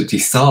had to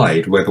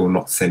decide whether or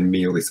not to send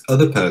me or this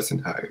other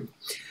person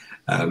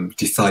home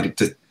decided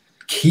to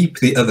keep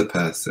the other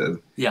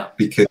person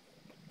because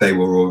they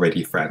were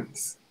already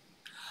friends.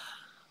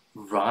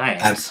 Right.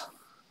 And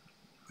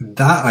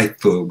that I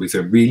thought was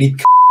a really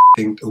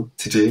thing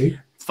to do.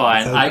 It's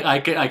fine. I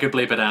could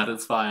bleep it out.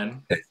 It's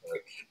fine.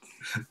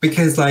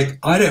 Because like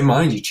I don't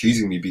mind you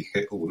choosing me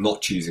or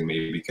not choosing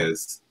me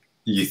because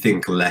you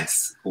think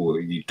less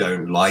or you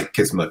don't like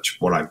as much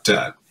what I've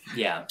done.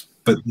 Yeah.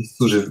 But this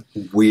sort of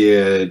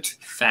weird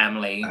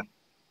family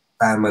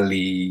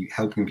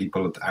helping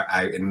people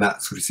out in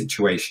that sort of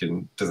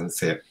situation doesn't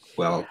sit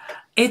well.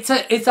 It's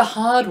a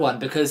hard one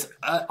because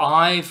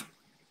I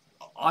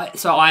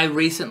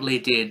recently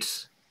did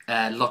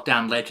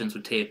Lockdown Legends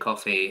with Tia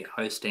Coffee,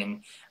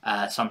 hosting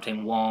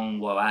Something Wong,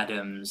 Wo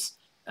Adams,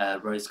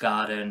 Rose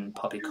Garden,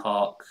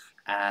 Poppycock,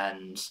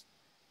 and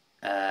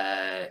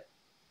oh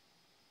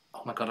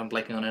my god, I'm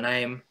blanking on her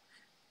name.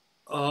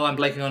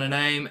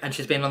 And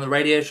she's been on the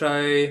radio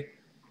show,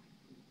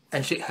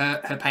 and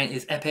her paint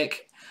is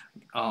epic.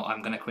 Oh,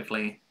 I'm gonna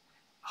quickly.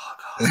 Oh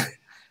god.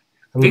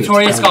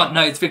 Victoria Scott.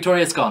 No, it's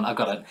Victoria Scott. I've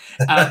got it.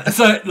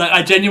 So, like,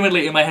 I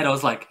genuinely, in my head, I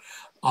was like,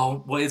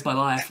 oh, what is my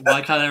life?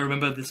 Why can't I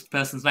remember this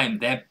person's name?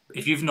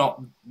 If you've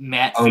not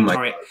met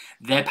Victoria,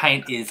 their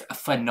paint is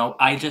phenomenal.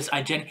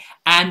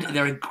 And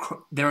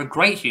they're a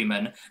great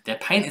human. Their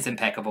paint is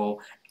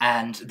impeccable,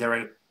 and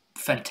they're a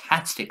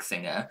fantastic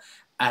singer.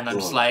 And I'm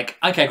just like,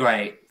 okay,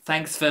 great.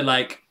 Thanks for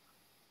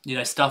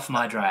stuff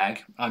my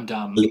drag. I'm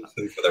done.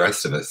 For the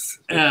rest of us.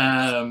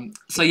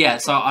 So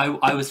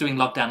I was doing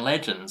Lockdown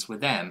Legends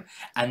with them,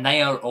 and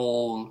they are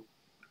all,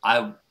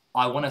 I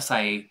want to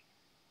say,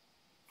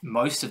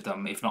 most of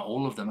them, if not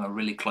all of them, are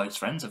really close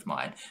friends of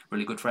mine,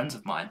 really good friends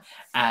of mine,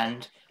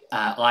 and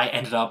I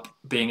ended up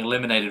being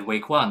eliminated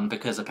week one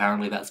because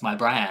apparently that's my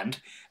brand.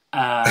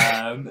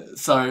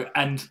 So,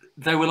 and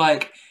they were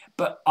like,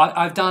 but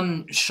I've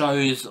done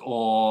shows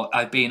or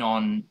I've been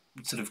on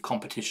sort of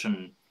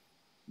competition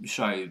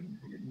show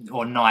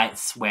or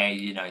nights where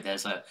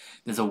there's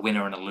a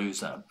winner and a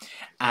loser,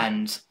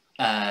 and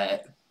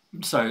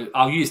so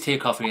I'll use Tia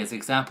Coffee as an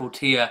example.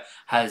 Tia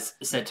has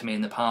said to me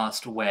in the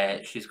past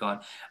where she's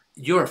gone,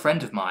 "You're a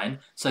friend of mine,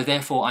 so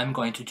therefore I'm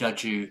going to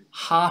judge you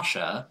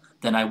harsher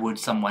than I would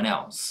someone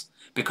else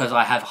because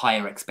I have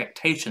higher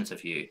expectations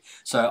of you."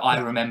 So I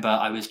remember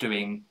I was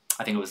doing,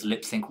 I think it was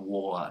Lip Sync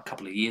War a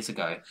couple of years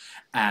ago,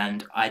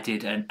 and I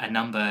did a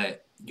number,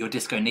 Your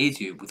Disco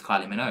Needs You, with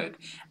Kylie Minogue,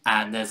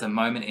 and there's a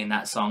moment in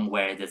that song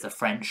where there's a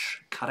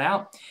French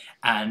cutout,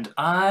 and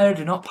I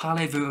do not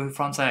parlez-vous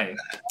français,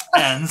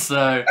 and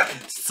so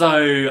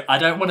I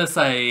don't want to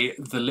say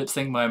the lip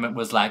sync moment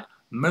was like,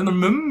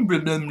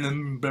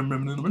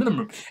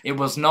 it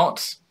was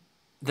not,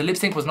 the lip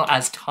sync was not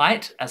as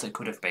tight as it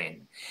could have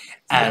been,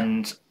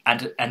 and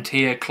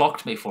Tia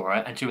clocked me for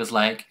it, and she was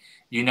like,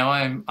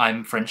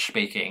 I'm French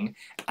speaking,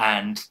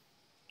 and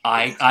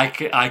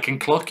I can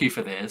clock you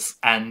for this,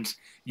 and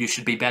you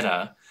should be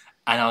better.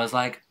 And I was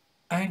like,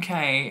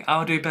 okay,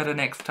 I'll do better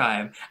next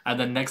time. And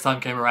then next time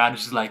came around, and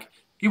she's like,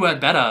 you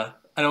weren't better.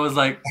 And I was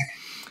like,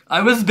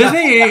 I was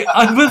busy.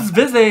 I was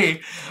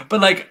busy. But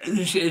like,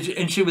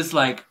 she was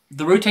like,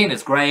 the routine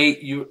is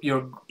great.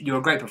 You're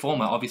a great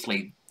performer.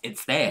 Obviously,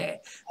 it's there.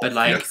 But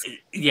like,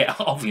 yeah,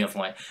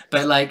 obviously.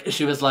 But like,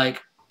 she was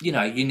like, you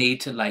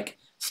need to like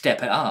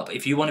step it up.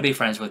 If you want to be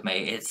friends with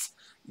me, it's,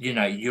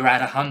 you're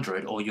at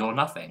 100 or you're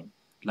nothing.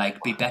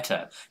 Like, be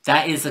better.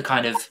 That is the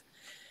kind of,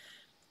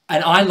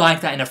 and I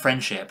like that in a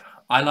friendship.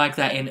 I like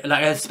that in,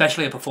 like,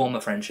 especially a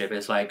performer friendship.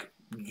 It's like,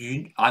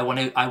 I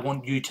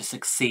want you to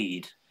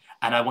succeed,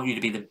 and I want you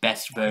to be the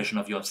best version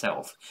of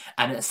yourself.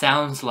 And it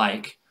sounds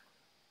like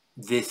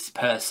this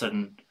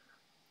person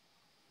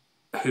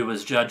who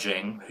was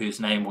judging, whose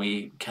name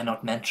we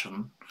cannot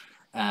mention,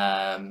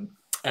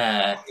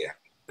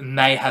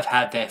 may have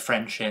had their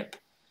friendship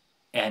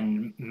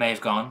and may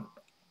have gone,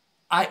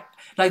 I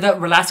like that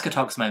Ralaska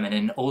Talks moment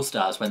in All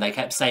Stars when they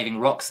kept saving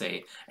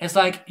Roxy. It's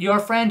like, you're a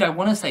friend, I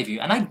want to save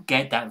you, and I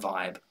get that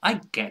vibe. I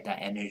get that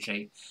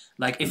energy.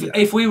 Like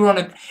if we were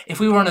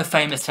on a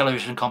famous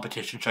television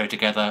competition show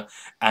together,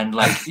 and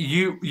like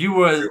you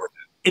were,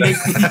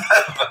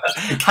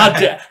 how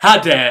dare I've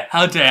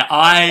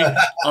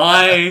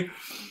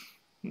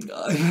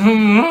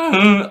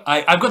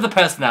got the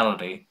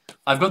personality.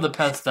 I've got the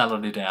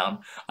personality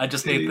down. I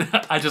just need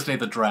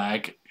the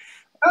drag.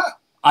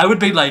 I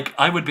would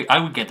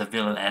get the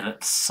villain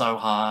edit so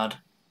hard.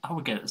 I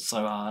would get it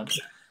so hard.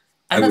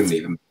 And I wouldn't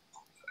even.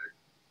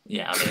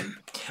 Yeah, I mean,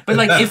 but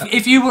like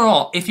if you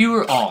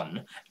were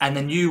on and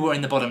then you were in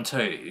the bottom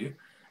two,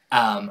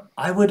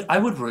 I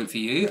would root for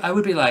you. I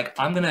would be like,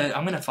 I'm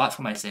gonna fight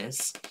for my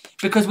sis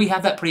because we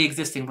have that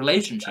pre-existing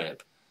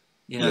relationship.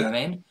 You know what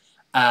I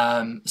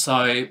mean?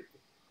 So,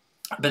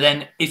 but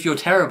then if you're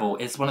terrible,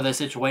 it's one of those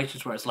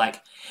situations where it's like,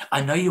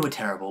 I know you were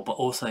terrible, but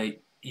also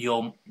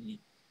your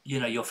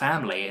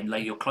family and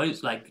like you're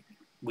close, like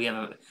we have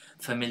a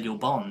familial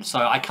bond. So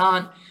I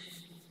can't,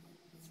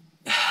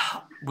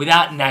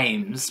 without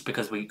names,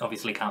 because we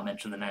obviously can't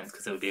mention the names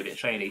because it would be a bit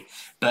shady.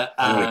 But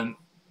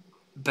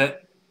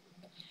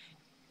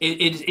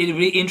it'd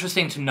be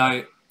interesting to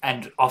know,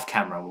 and off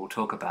camera we'll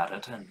talk about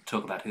it and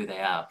talk about who they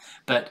are.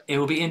 But it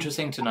will be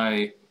interesting to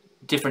know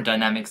different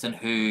dynamics and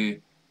who,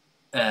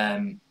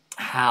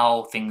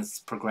 how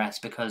things progress,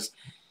 because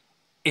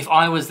if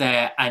I was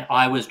there and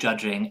I was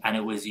judging and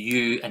it was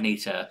you,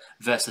 Anita,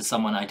 versus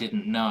someone I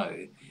didn't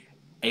know,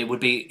 it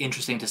would be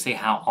interesting to see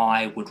how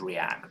I would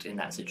react in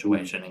that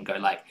situation and go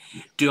like,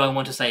 do I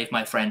want to save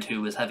my friend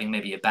who was having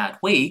maybe a bad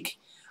week,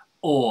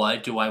 or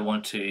do I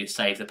want to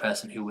save the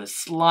person who was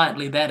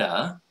slightly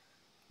better,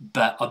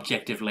 but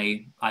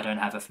objectively I don't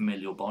have a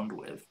familial bond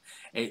with?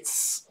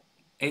 It's,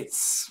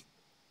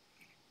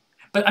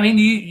 but I mean,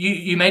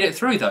 you made it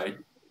through though,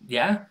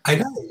 yeah? I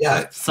know,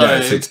 yeah. So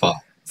it's fine.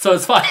 So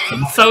it's fine.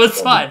 So it's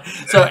fine.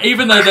 So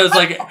even though there's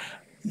like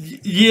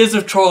years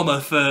of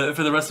trauma for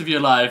the rest of your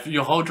life,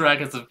 your whole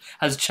drag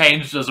has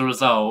changed as a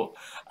result.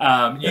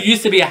 You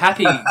used to be a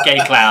happy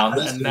gay clown,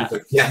 and now,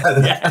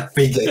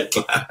 happy gay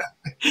clown.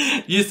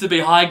 Used to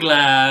be high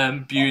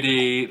glam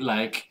beauty,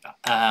 like,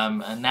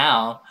 and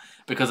now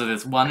because of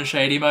this one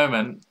shady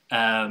moment,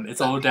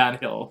 it's all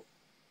downhill.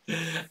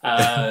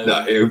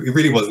 No, it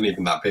really wasn't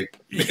even that big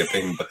a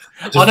thing. But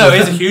oh no,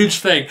 it's a huge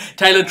thing.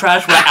 Taylor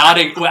Trash, we're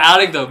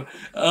outing them.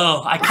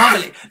 Oh, I can't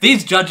believe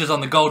these judges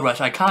on the Gold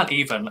Rush. I can't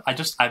even. I'm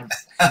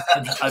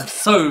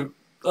so.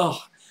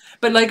 Oh,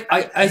 but like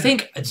I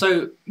think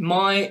so.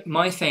 My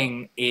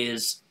thing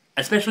is,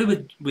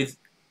 especially with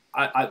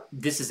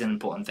this is an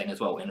important thing as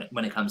well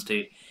when it comes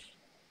to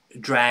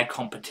drag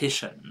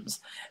competitions,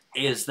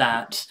 is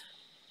that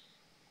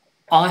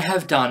I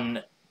have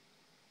done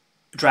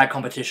drag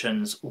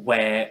competitions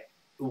where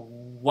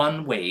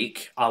one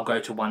week I'll go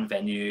to one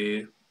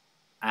venue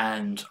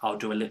and I'll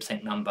do a lip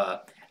sync number,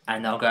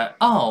 and they'll go,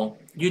 "Oh,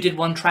 you did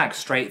one track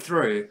straight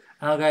through,"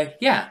 and I'll go,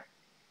 "Yeah,"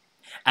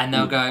 and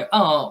they'll go,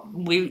 "Oh,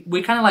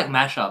 we kind of like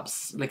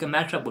mashups. Like a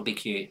mashup would be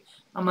cute."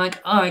 I'm like,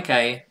 "Oh,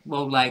 okay.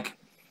 Well, like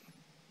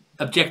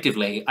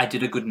objectively, I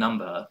did a good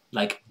number.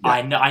 Like Yeah.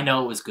 I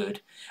know it was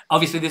good.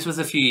 Obviously, this was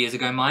a few years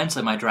ago, mine,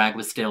 so my drag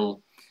was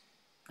still.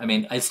 I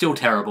mean, it's still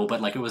terrible,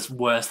 but like it was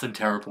worse than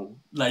terrible.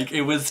 Like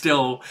it was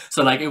still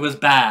so like it was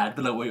bad,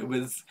 but like, it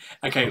was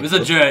okay. It was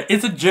a journey.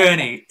 It's a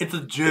journey. It's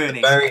a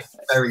journey. Very,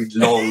 very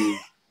long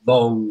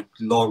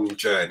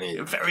journey.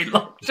 Very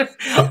long.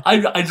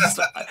 I just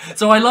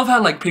so I love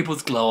how like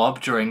people's glow up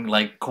during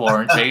like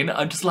quarantine.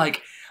 I'm just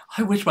like,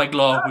 I wish my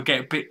glow up would get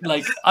a bit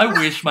like. I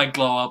wish my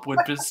glow up would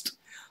just.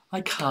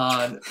 I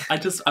can't.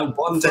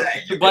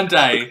 One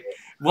day.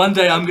 One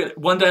day I'm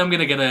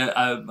gonna get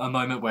a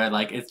moment where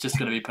like it's just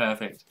gonna be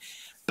perfect.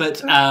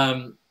 But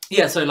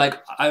yeah, so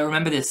like I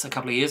remember this a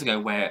couple of years ago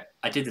where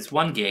I did this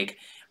one gig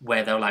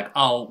where they were like,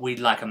 "Oh, we'd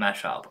like a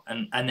mashup,"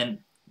 and then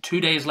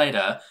 2 days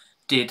later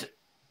did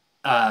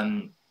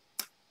I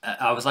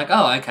was like,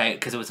 "Oh, okay,"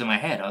 because it was in my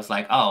head. I was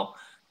like, "Oh,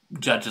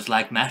 judges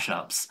like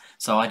mashups,"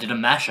 so I did a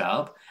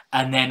mashup,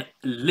 and then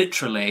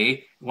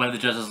literally one of the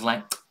judges was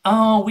like,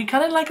 "Oh, we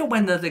kind of like it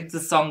when the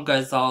song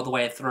goes all the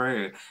way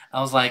through."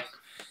 I was like,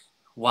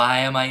 why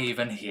am I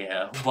even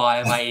here?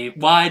 Why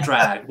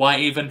drag? Why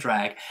even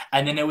drag?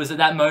 And then it was at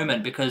that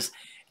moment because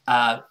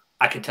I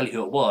can tell you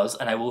who it was,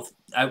 and it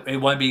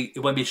won't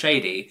be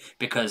shady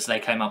because they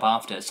came up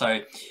after.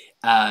 So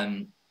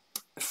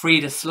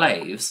Frida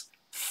Slaves,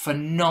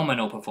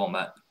 phenomenal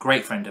performer,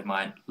 great friend of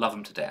mine, love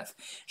him to death.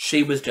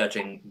 She was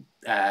judging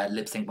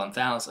Lip Sync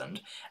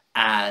 1000,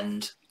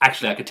 and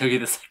actually I could tell you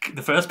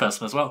the first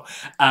person as well.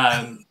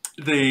 So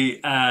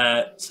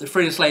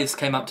Frida Slaves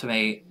came up to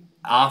me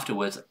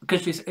afterwards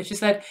because she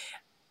said,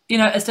 you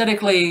know,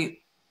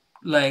 aesthetically,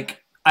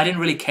 like I didn't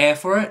really care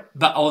for it,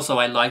 but also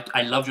I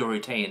loved your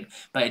routine,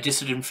 but it just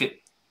didn't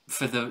fit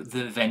for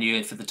the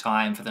venue, for the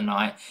time, for the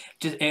night.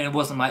 Just and it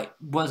wasn't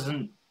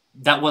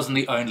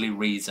the only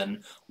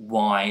reason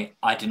why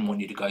I didn't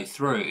want you to go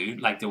through.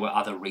 Like there were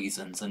other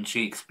reasons, and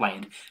she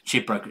explained. She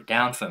broke it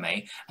down for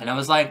me, and I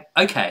was like,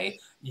 okay,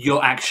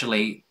 you're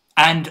actually.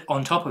 And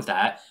on top of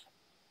that,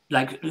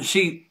 like because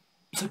she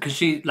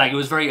like it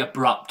was very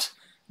abrupt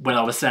when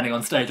I was standing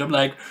on stage. I'm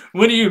like,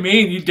 what do you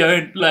mean you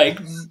don't like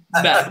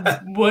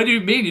what do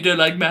you mean you don't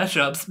like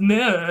mashups?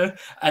 No.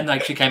 And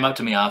like she came up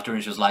to me after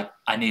and she was like,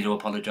 I need to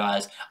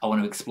apologize. I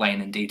want to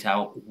explain in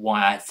detail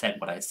why I said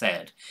what I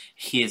said.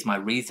 Here's my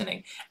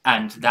reasoning.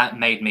 And that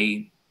made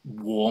me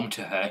warm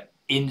to her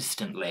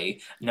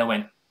instantly. And I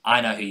went,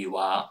 I know who you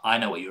are. I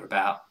know what you're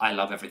about. I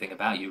love everything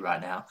about you right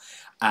now.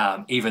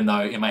 Even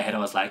though in my head I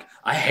was like,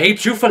 I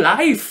hate you for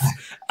life.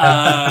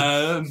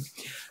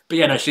 But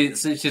yeah, no,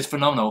 she's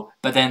phenomenal.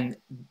 But then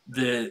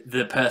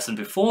the person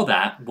before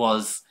that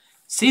was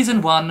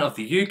season 1 of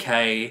the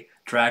UK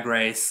Drag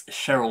Race,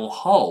 Cheryl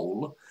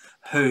Hole,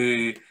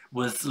 who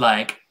was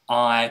like,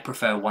 I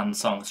prefer one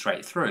song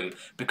straight through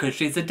because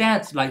she's a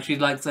dance, like she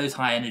likes those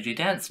high energy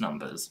dance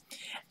numbers.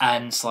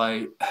 And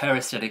so her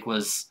aesthetic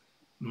was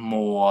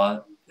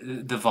more,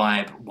 the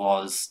vibe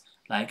was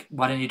like,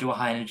 why don't you do a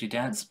high energy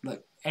dance?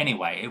 Like,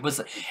 anyway, it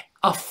was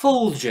a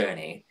full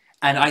journey.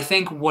 And I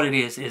think what it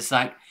is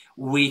like,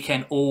 we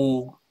can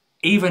all,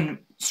 even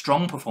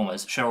strong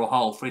performers, Cheryl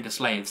Hole, Frida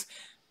Slaves,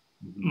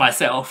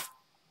 myself,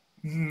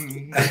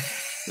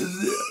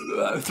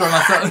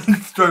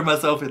 throw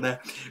myself in there.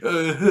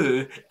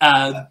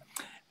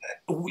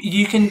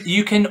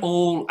 You can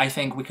all, I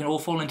think, we can all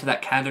fall into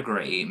that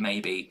category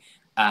maybe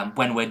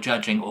when we're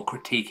judging or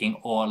critiquing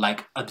or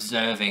like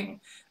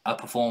observing a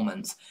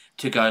performance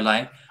to go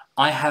like,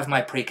 I have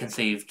my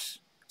preconceived.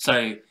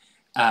 So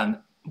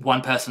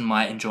one person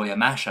might enjoy a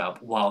mashup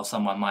while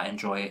someone might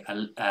enjoy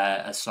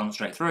a song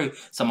straight through.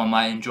 Someone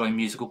might enjoy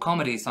musical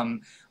comedy.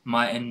 Some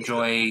might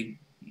enjoy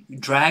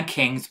drag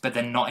kings, but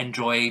then not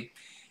enjoy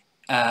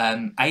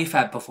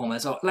AFAB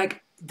performers. Or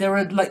like there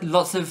are like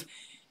lots of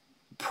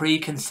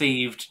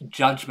preconceived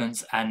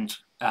judgments and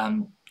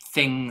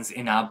things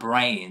in our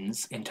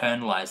brains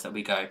internalized that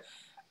we go,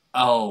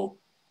 oh,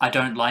 I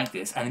don't like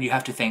this. And then you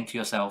have to think to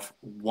yourself,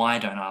 why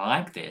don't I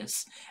like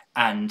this?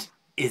 And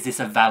is this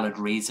a valid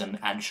reason?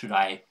 And should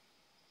I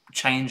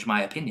change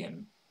my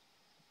opinion?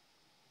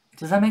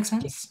 Does that make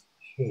sense?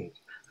 I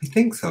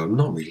think so. I'm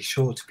not really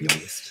sure, to be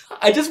honest.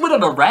 I just went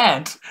on a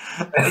rant.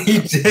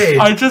 You did.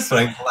 I just. But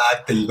I'm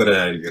glad that you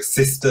got your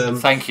system.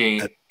 Thank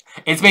you.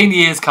 It's been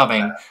years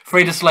coming.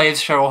 Frida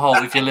Slaves, Cheryl Hole,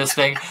 if you're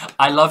listening,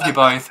 I love you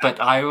both, but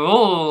I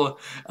will.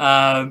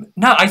 No,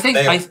 I think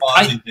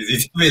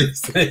busy to be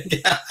listening.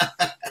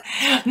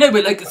 No,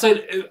 but like, so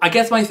I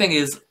guess my thing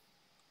is,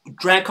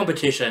 drag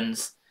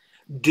competitions.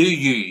 Do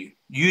you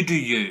do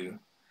you,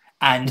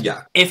 and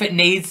if it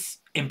needs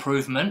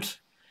improvement,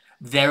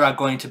 there are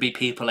going to be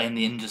people in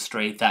the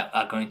industry that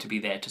are going to be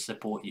there to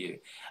support you.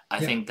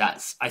 I think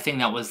that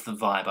was the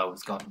vibe I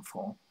was going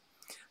for.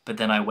 But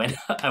then I went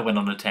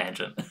on a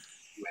tangent. I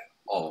went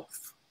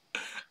off.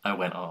 I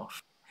went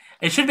off.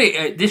 It should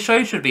be. This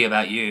show should be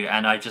about you,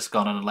 and I just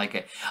gone on like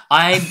it.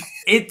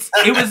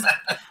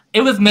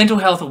 It was Mental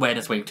Health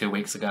Awareness Week 2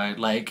 weeks ago.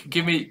 Like,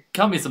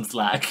 cut me some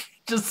slack.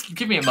 Just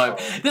give me a moment.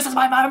 This is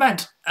my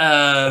moment.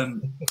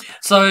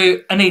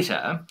 So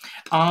Anita,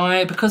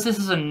 because this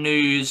is a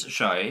news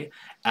show,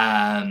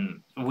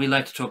 we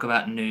like to talk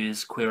about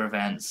news, queer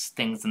events,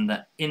 things in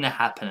the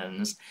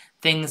happenings,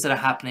 things that are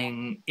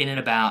happening in and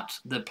about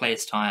the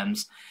place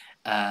times.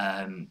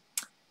 Are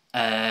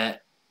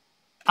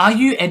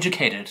you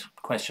educated?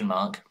 Question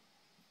mark.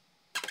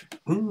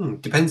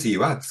 Depends who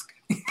you ask.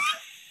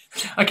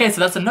 Okay, so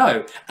that's a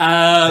no.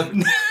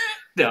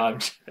 No, I'm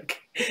joking.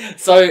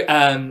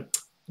 So,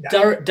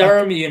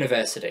 Durham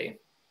University.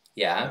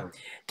 Yeah.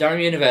 Durham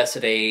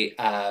University,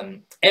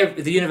 the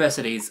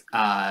universities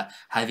are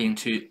having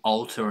to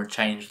alter or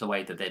change the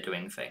way that they're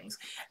doing things.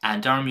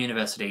 And Durham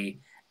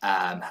University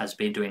has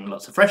been doing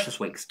lots of Freshers'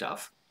 Week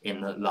stuff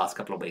in the last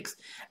couple of weeks.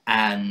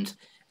 And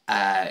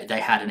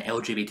they had an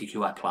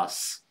LGBTQI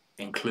plus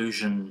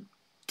inclusion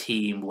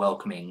team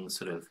welcoming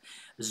sort of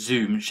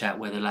Zoom chat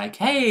where they're like,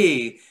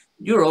 hey,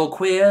 you're all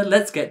queer,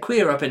 let's get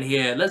queer up in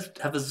here, let's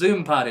have a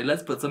Zoom party,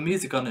 let's put some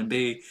music on and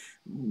be,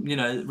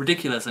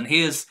 ridiculous, and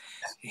here's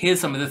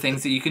some of the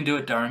things that you can do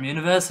at Durham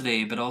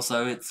University, but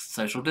also it's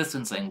social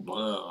distancing,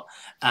 blah.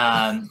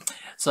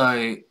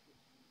 So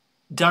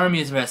Durham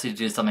University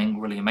did something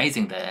really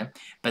amazing there,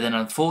 but then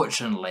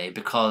unfortunately,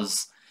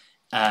 because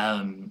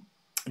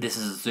this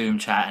is a Zoom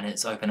chat and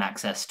it's open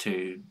access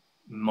to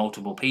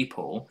multiple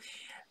people,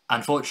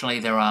 unfortunately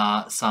there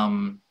are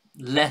some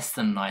less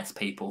than nice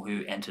people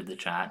who entered the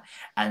chat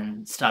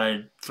and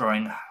started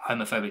throwing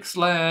homophobic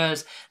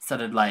slurs,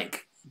 started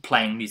like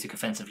playing music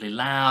offensively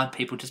loud,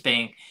 people just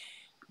being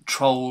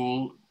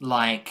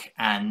troll-like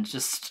and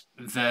just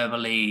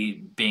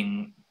verbally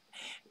being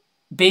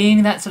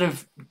that sort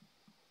of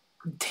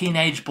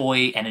teenage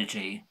boy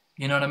energy.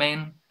 You know what I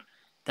mean?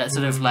 That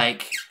sort of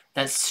like,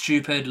 that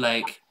stupid,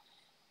 like,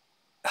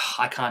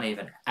 I can't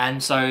even.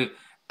 And so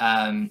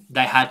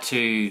they had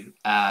to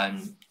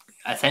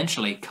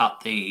essentially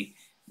cut the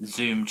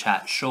Zoom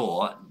chat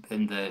short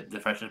in the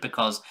freshers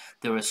because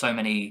there were so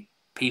many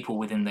people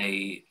within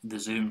the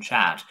Zoom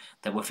chat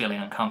that were feeling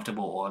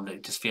uncomfortable or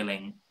just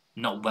feeling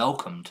not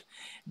welcomed.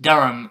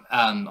 Durham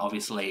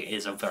obviously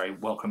is a very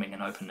welcoming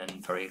and open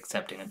and very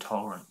accepting and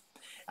tolerant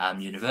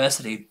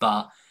university,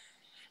 but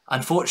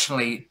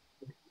unfortunately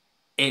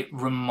it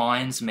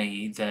reminds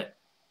me that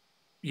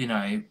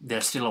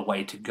there's still a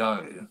way to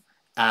go.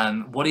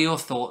 What are your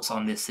thoughts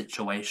on this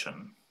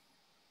situation?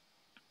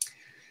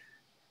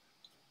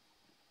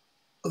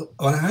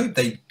 Well, I hope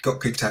they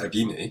got kicked out of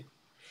uni.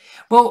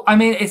 Well, I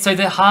mean, so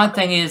the hard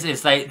thing is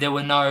there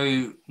were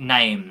no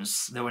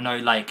names. There were no,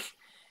 like,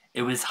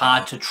 it was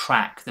hard to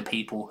track the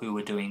people who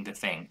were doing the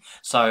thing.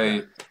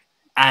 So,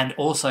 and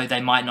also they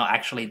might not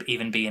actually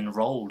even be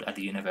enrolled at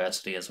the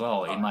university as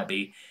well. It might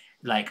be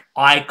like,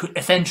 I could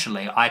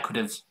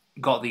have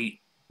got the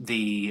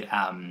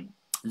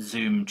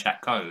Zoom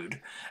chat code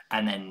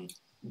and then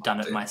done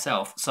it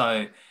myself.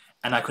 So,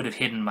 and I could have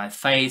hidden my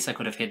face. I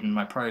could have hidden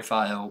my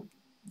profile.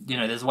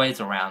 There's ways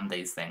around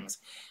these things.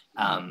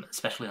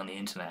 Especially on the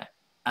internet.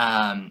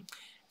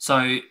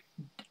 So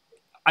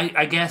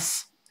I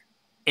guess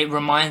it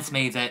reminds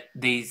me that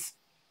these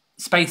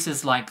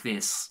spaces like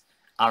this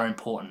are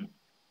important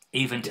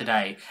even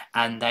today,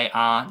 and they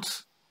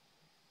aren't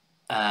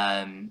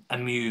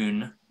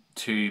immune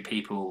to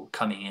people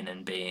coming in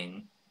and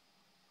being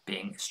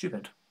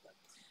stupid.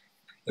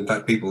 In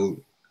fact,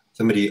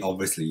 somebody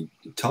obviously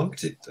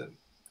targeted them.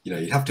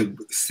 You have to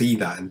see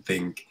that and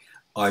think,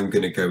 I'm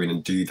going to go in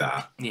and do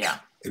that. Yeah.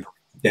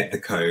 Get the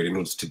code in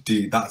order to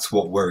do. That's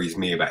what worries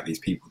me about these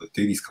people that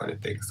do these kind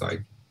of things.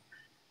 Like,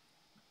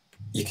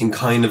 you can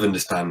kind of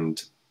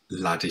understand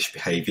laddish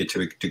behavior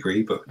to a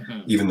degree, but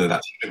even though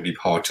that shouldn't be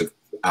part of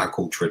our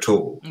culture at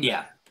all.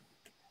 Yeah.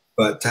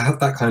 But to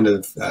have that kind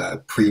of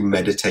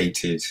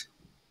premeditated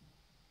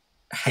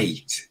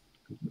hate,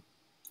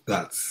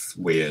 that's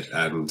weird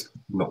and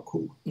not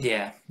cool.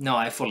 Yeah. No,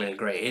 I fully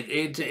agree.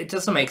 It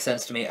doesn't make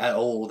sense to me at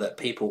all that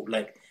people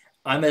like.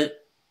 I'm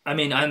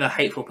a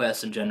hateful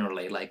person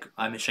generally. Like,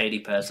 I'm a shady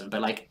person,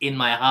 but like in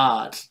my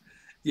heart,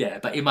 I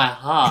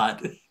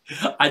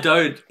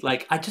don't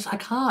like. I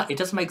can't. It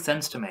doesn't make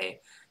sense to me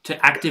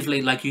to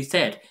actively, like you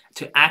said,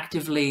 to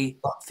actively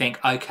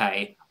think,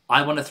 okay,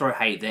 I want to throw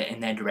hate in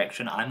their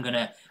direction. I'm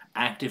gonna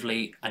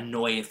actively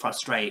annoy,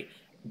 frustrate,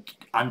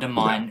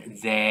 undermine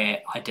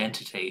their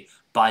identity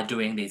by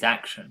doing these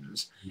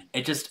actions.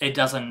 It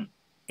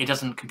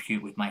doesn't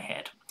compute with my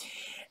head.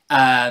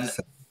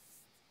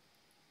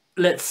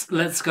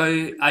 Let's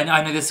go. I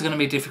know this is going to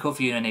be difficult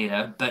for you,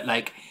 Anita, but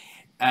like,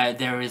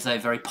 there is a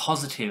very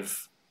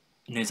positive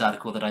news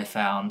article that I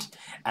found,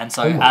 and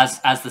so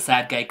as the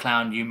sad gay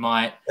clown, you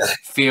might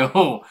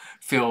feel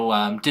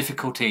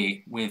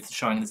difficulty with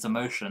showing this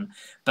emotion.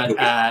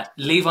 But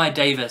Levi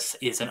Davis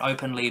is an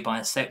openly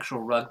bisexual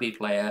rugby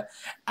player,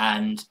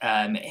 and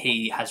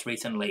he has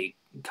recently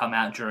come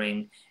out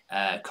during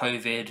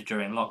COVID,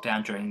 during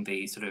lockdown, during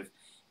the sort of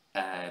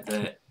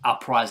the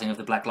uprising of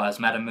the Black Lives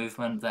Matter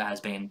movement that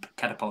has been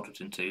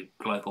catapulted into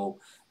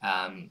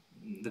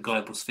the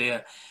global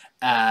sphere.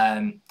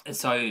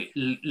 So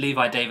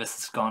Levi Davis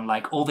has gone,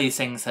 like, all these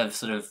things have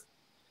sort of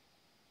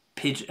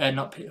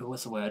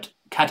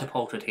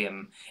catapulted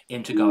him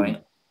into going,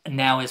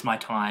 now is my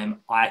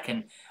time, I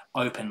can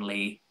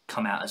openly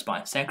come out as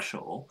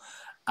bisexual.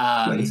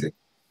 Amazing.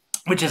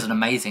 Which is an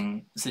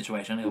amazing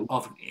situation.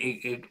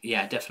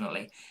 Yeah,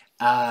 definitely.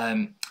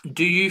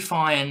 Do you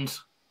find,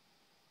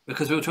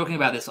 because we were talking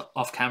about this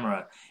off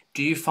camera,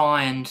 do you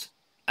find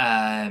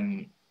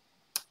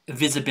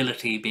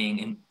visibility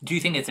do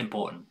you think it's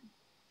important?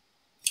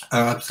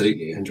 Oh,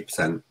 absolutely,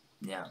 100%.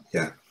 Yeah.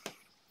 Yeah,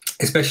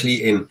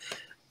 especially in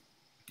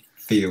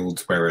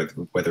fields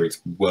whether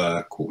it's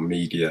work or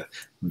media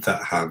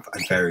that have a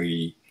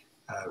very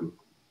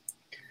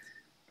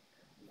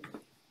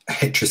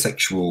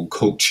heterosexual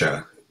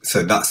culture.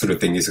 So that sort of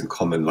thing isn't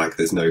common. Like,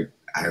 there's no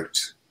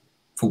out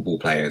football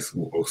players,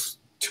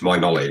 to my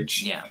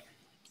knowledge. Yeah.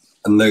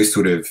 And those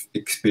sort of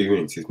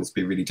experiences must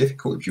be really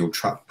difficult if you're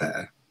trapped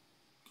there.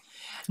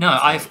 No,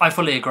 I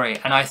fully agree,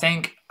 and I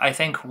think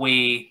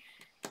we,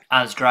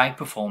 as drag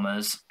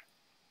performers,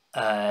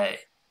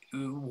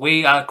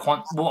 we are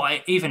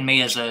even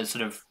me as a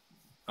sort of,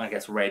 I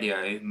guess,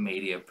 radio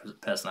media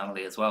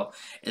personality as well,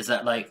 is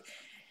that, like,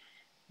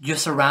 you're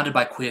surrounded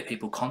by queer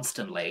people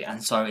constantly,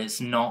 and so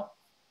it's not.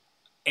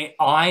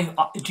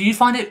 Do you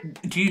find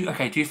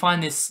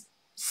this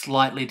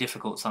slightly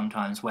difficult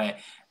sometimes, where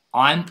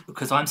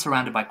because I'm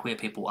surrounded by queer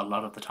people a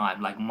lot of the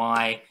time, like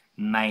my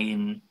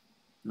main,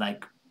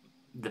 like,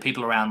 the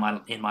people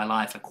around in my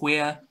life are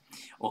queer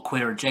or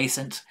queer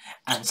adjacent,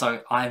 and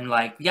so I'm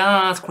like,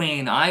 yes,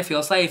 queen, I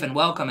feel safe and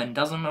welcome and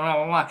doesn't blah,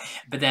 blah, blah.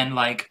 But then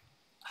like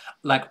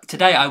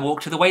today I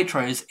walked to the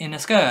Waitrose in a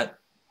skirt,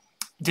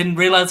 didn't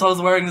realize I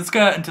was wearing the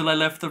skirt until I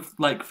left the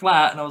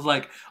flat, and I was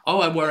like,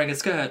 oh, I'm wearing a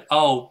skirt,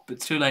 oh,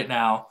 it's too late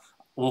now.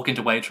 Walk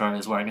into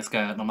Waitrose wearing a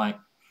skirt, and I'm like,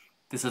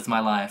 this is my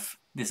life,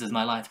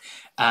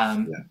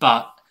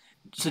 but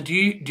so do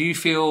you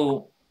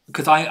feel,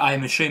 because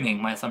I'm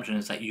assuming, my assumption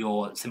is that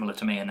you're similar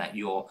to me and that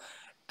you're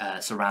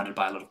surrounded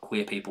by a lot of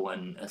queer people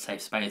in a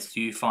safe space.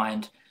 Do you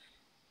find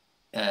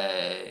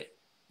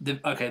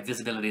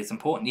visibility is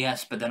important?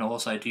 Yes, but then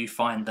also, do you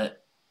find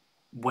that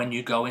when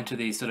you go into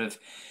these sort of,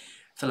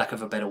 for lack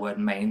of a better word,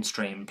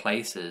 mainstream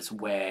places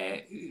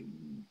where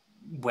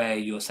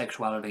your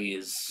sexuality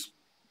is,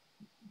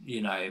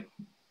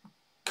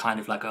 kind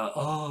of like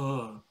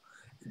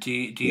do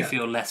you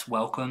feel less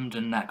welcomed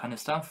and that kind of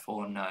stuff,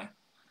 or no?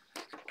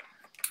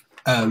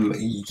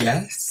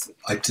 Yes,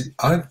 I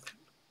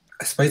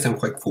suppose I'm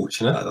quite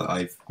fortunate that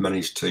I've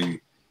managed to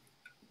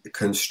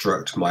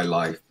construct my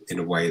life in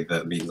a way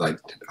that means I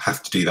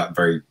have to do that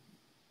very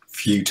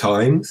few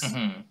times.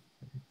 Mm-hmm.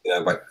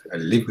 I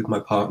live with my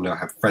partner, I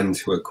have friends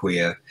who are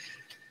queer.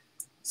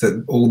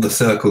 So all the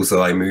circles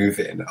that I move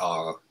in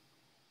are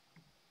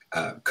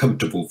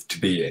comfortable to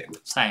be in.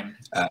 Same.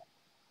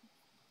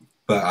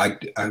 But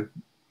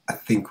I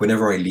think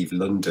whenever I leave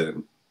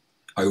London,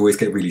 I always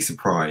get really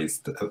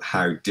surprised at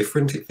how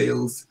different it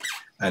feels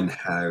and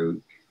how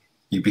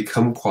you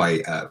become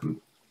quite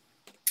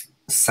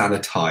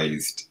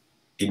sanitized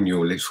in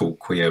your little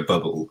queer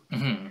bubble,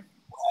 mm-hmm.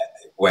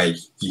 where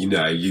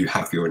you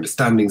have your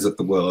understandings of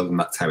the world and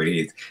that's how it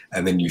is,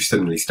 and then you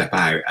suddenly step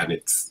out and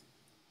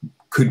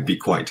could be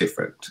quite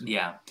different.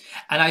 Yeah,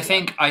 and I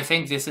think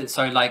this is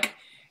so, like,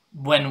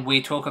 when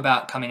we talk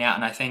about coming out,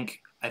 and I think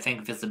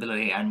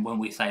visibility, and when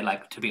we say,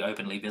 like, to be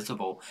openly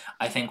visible,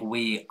 I think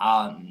we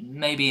are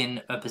maybe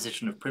in a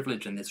position of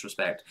privilege in this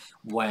respect,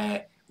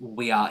 where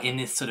we are in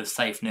this sort of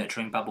safe,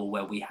 nurturing bubble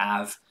where we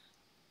have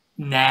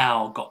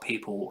now got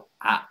people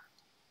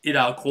in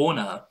our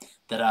corner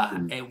that are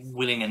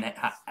willing and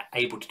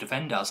able to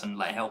defend us and,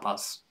 like, help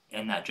us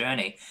in that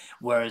journey.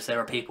 Whereas there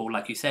are people,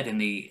 like you said, in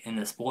the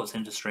sports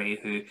industry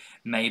who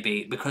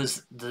maybe,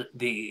 because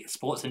the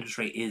sports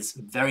industry is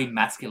very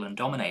masculine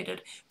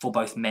dominated for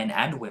both men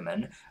and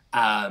women,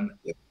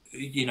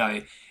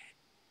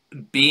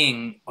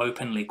 being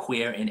openly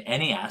queer in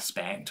any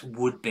aspect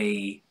would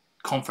be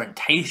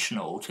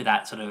confrontational to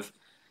that sort of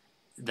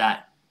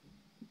that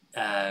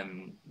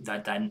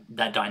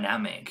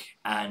dynamic,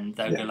 and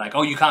they'd be like,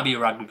 oh, you can't be a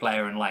rugby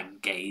player and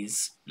like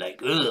gays,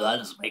 like, ugh, I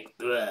just make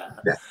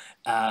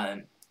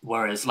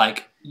whereas,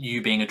 like,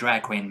 you being a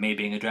drag queen, me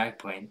being a drag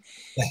queen,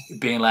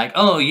 being like,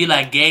 oh, you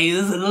like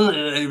gays,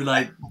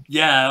 like,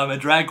 yeah, I'm a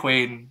drag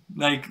queen,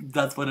 like,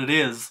 that's what it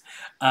is.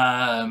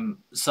 So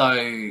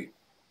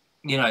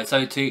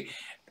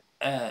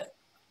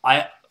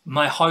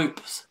my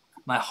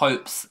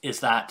hopes is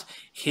that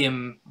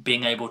him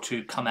being able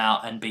to come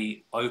out and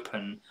be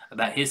open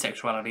about his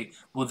sexuality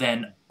will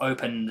then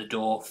open the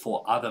door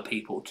for other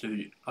people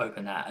to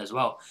open that as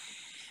well.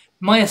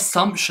 My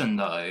assumption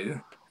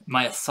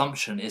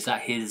is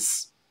that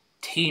his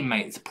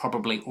teammates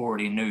probably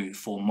already knew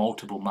for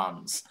multiple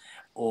months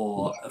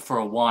or for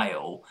a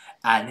while,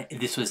 and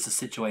this was the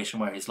situation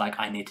where he's like,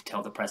 I need to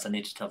tell the press, I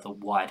need to tell the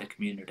wider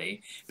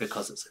community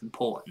because it's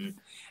important.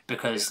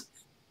 Because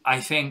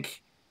I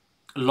think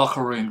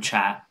locker room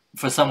chat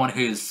for someone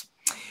who's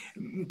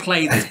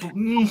played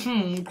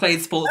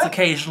sports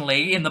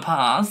occasionally in the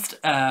past.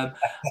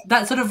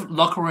 That sort of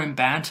locker room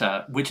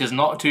banter, which is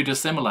not too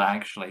dissimilar,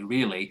 actually,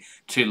 really,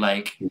 to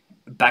like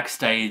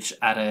backstage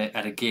at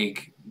a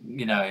gig.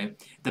 You know,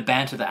 the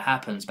banter that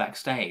happens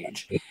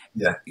backstage.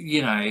 Yeah.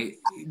 You know,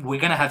 we're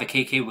gonna have a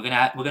kiki. We're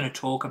gonna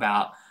talk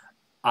about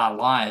our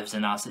lives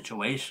and our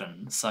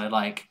situation. So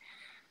like,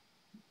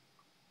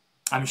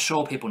 I'm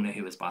sure people knew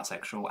he was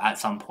bisexual at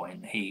some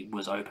point. He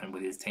was open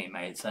with his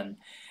teammates, and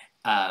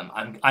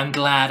I'm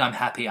glad, I'm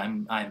happy,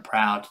 I'm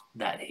proud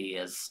that he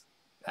has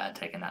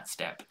taken that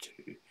step to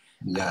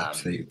Yeah,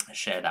 absolutely.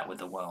 share that with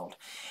the world.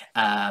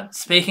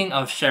 Speaking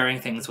of sharing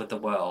things with the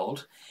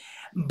world,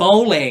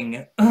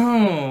 bowling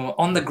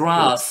on the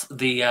grass,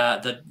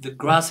 the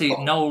grassy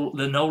knoll,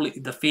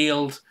 the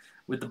field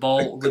with the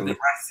bowl with the.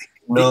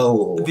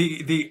 No.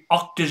 The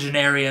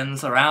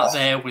octogenarians are out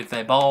there with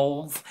their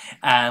bowls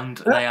and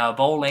they are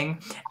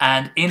bowling.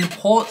 And in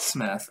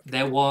Portsmouth,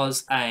 there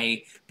was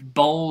a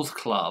bowls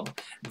club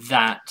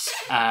that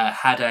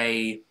had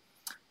a,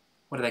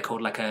 what are they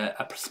called? Like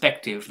a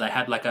perspective. They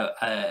had like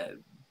a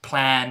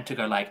plan to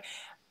go like,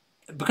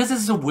 because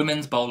this is a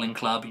women's bowling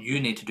club, you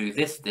need to do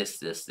this, this,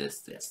 this,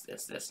 this, this,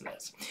 this, this, and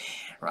this.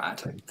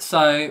 Right.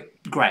 So,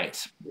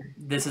 great.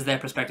 This is their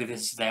perspective,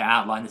 this is their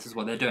outline, this is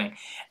what they're doing.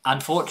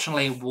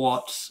 Unfortunately,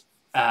 what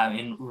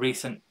in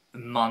recent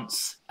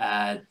months,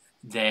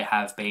 there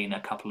have been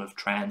a couple of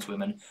trans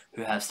women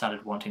who have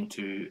started wanting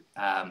to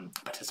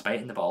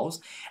participate in the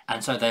bowls,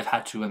 and so they've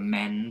had to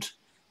amend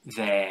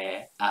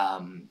their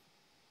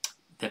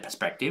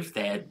perspective,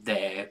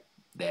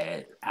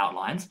 their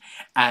outlines,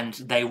 and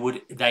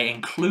they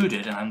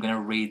included, and I'm going to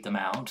read them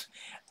out.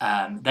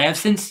 They have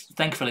since,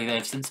 thankfully, they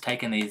have since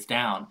taken these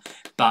down,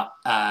 but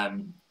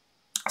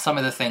some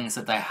of the things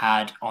that they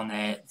had on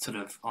their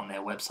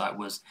website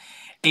was,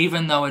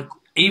 even though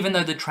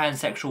the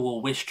transsexual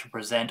will wish to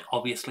present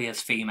obviously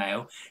as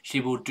female, she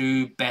will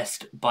do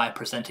best by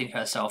presenting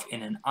herself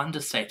in an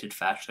understated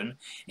fashion,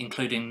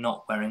 including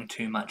not wearing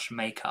too much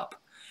makeup.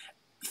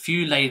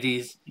 Few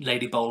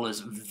lady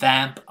bowlers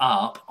vamp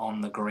up on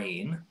the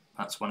green.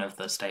 That's one of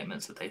the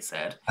statements that they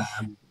said.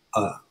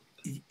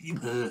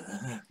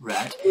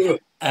 Right.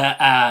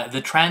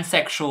 The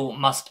transsexual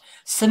must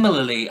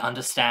similarly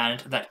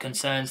understand that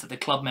concerns that the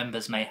club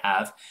members may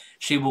have.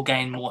 She will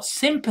gain more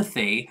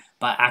sympathy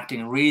by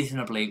acting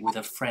reasonably with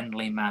a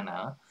friendly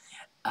manner.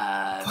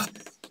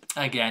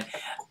 Again,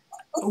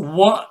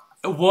 what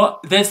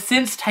they've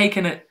since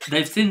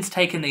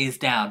taken these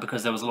down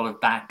because there was a lot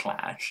of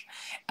backlash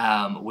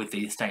with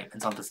these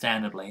statements,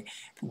 understandably.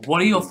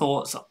 What are your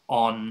thoughts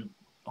on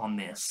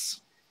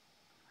this?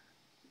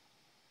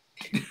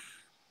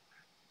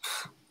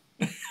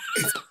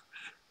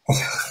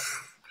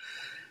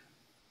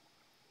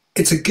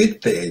 It's a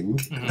good thing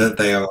that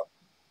they are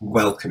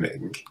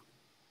welcoming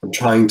and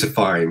trying to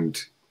find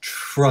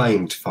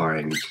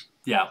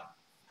Yeah.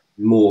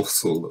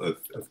 morsel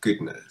of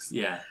goodness.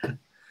 Yeah.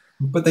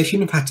 But they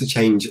shouldn't have had to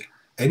change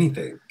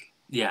anything.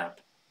 Yeah.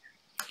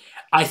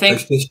 I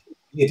think there should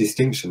be a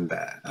distinction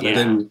there. And I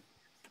don't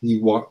see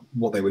what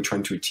they were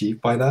trying to achieve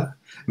by that.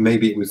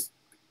 Maybe it was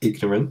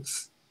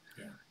ignorance.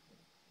 Yeah.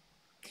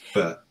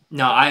 But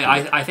no,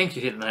 I think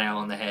you hit the nail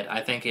on the head.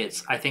 I think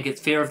it's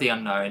fear of the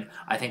unknown.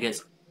 I think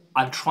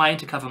I'm trying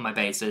to cover my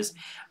bases.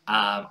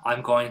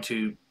 I'm going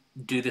to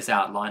do this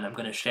outline. I'm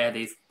going to share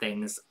these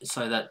things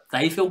so that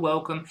they feel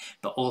welcome,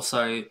 but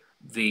also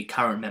the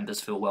current members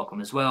feel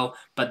welcome as well,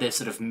 but they've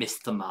sort of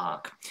missed the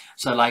mark.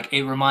 So like,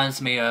 it reminds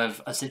me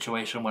of a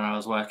situation when I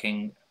was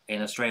working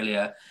in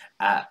Australia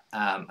at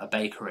a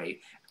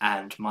bakery,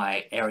 and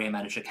my area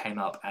manager came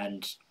up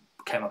and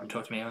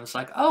talked to me and was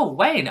like, "Oh,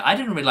 Wayne, I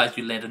didn't realize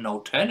you led an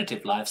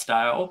alternative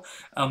lifestyle."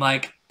 I'm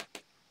like,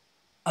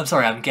 "I'm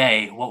sorry, I'm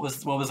gay. What was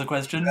the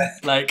question?"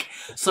 Like,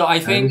 so I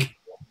think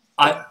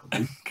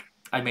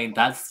I mean,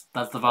 that's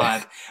the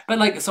vibe. But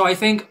like, so I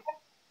think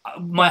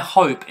my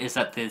hope is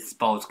that this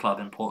bowls club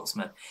in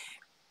Portsmouth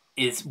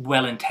is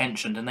well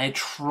intentioned and they're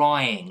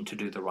trying to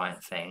do the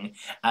right thing,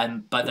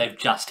 but they've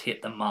just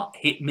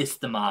missed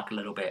the mark a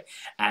little bit,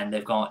 and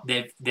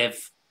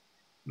they've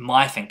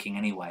my thinking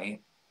anyway,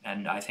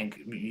 and I think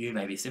you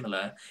may be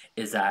similar,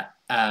 is that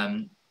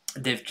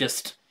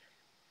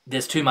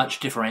there's too much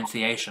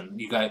differentiation.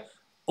 You go,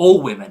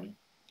 all women,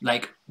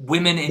 like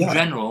women in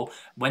general,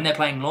 when they're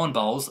playing lawn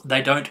bowls,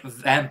 they don't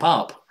vamp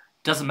up.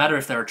 Doesn't matter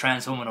if they're a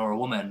trans woman or a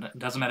woman.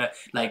 Doesn't matter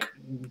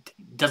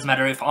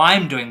if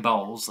I'm doing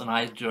bowls and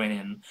I join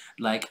in.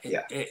 Like,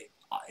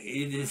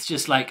 it's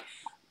just like,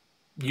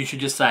 you should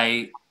just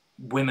say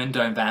women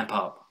don't vamp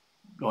up,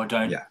 or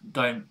don't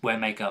wear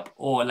makeup,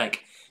 or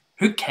like,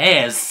 who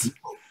cares?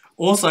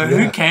 Also,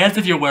 who cares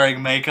if you're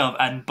wearing makeup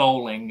and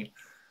bowling?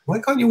 Why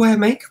can't you wear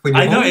makeup when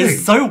you're bowling?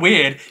 It's so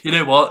weird. You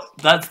know what?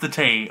 That's the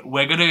tea.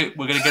 We're gonna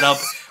get up.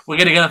 We're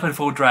gonna get up in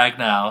full drag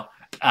now,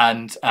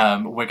 and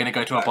we're gonna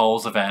go to a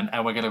bowls event,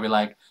 and we're gonna be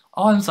like,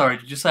 "Oh, I'm sorry.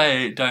 Did you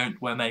say don't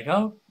wear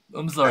makeup?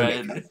 I'm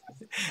sorry."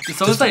 Did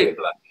someone say?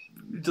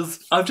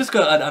 I've just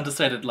got an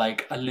understated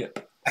like a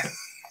lip.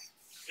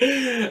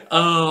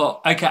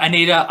 Oh, okay,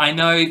 Anita, I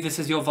know this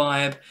is your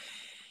vibe,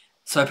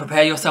 so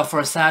prepare yourself for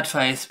a sad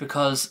face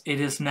because it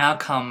has now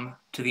come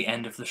to the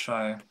end of the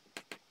show.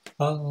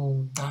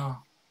 Oh. Oh,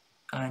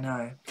 I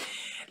know.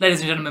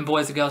 Ladies and gentlemen,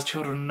 boys and girls,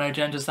 children and no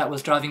genders, that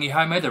was Driving You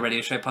Homo, the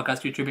radio show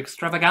podcast YouTube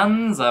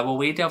extravaganza, where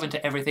we delve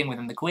into everything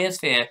within the queer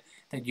sphere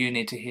that you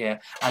need to hear.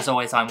 As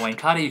always, I'm Wayne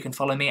Carter. You can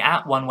follow me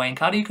at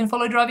 @OneWayneCarter. You can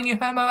follow Driving You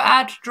Homo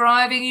at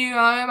Driving You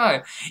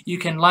Homo. You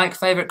can like,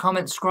 favorite,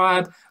 comment,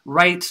 subscribe,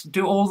 rate,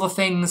 do all the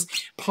things.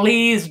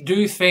 Please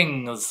do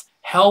things.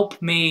 Help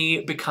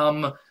me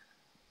become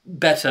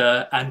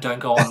better and don't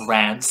go on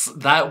rants.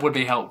 That would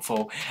be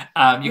helpful.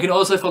 You can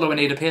also follow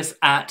Anita Pierce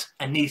at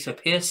Anita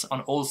Pierce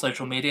on all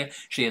social media.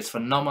 She is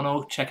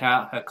phenomenal. Check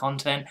out her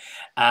content.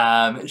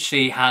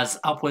 She has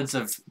upwards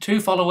of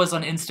 2 followers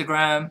on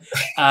Instagram,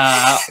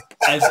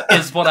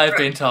 is what I've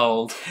been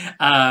told.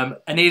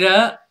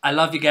 Anita, I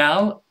love you,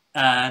 gal,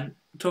 and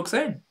talk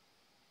soon.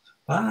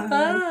 Bye.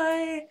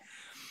 Bye.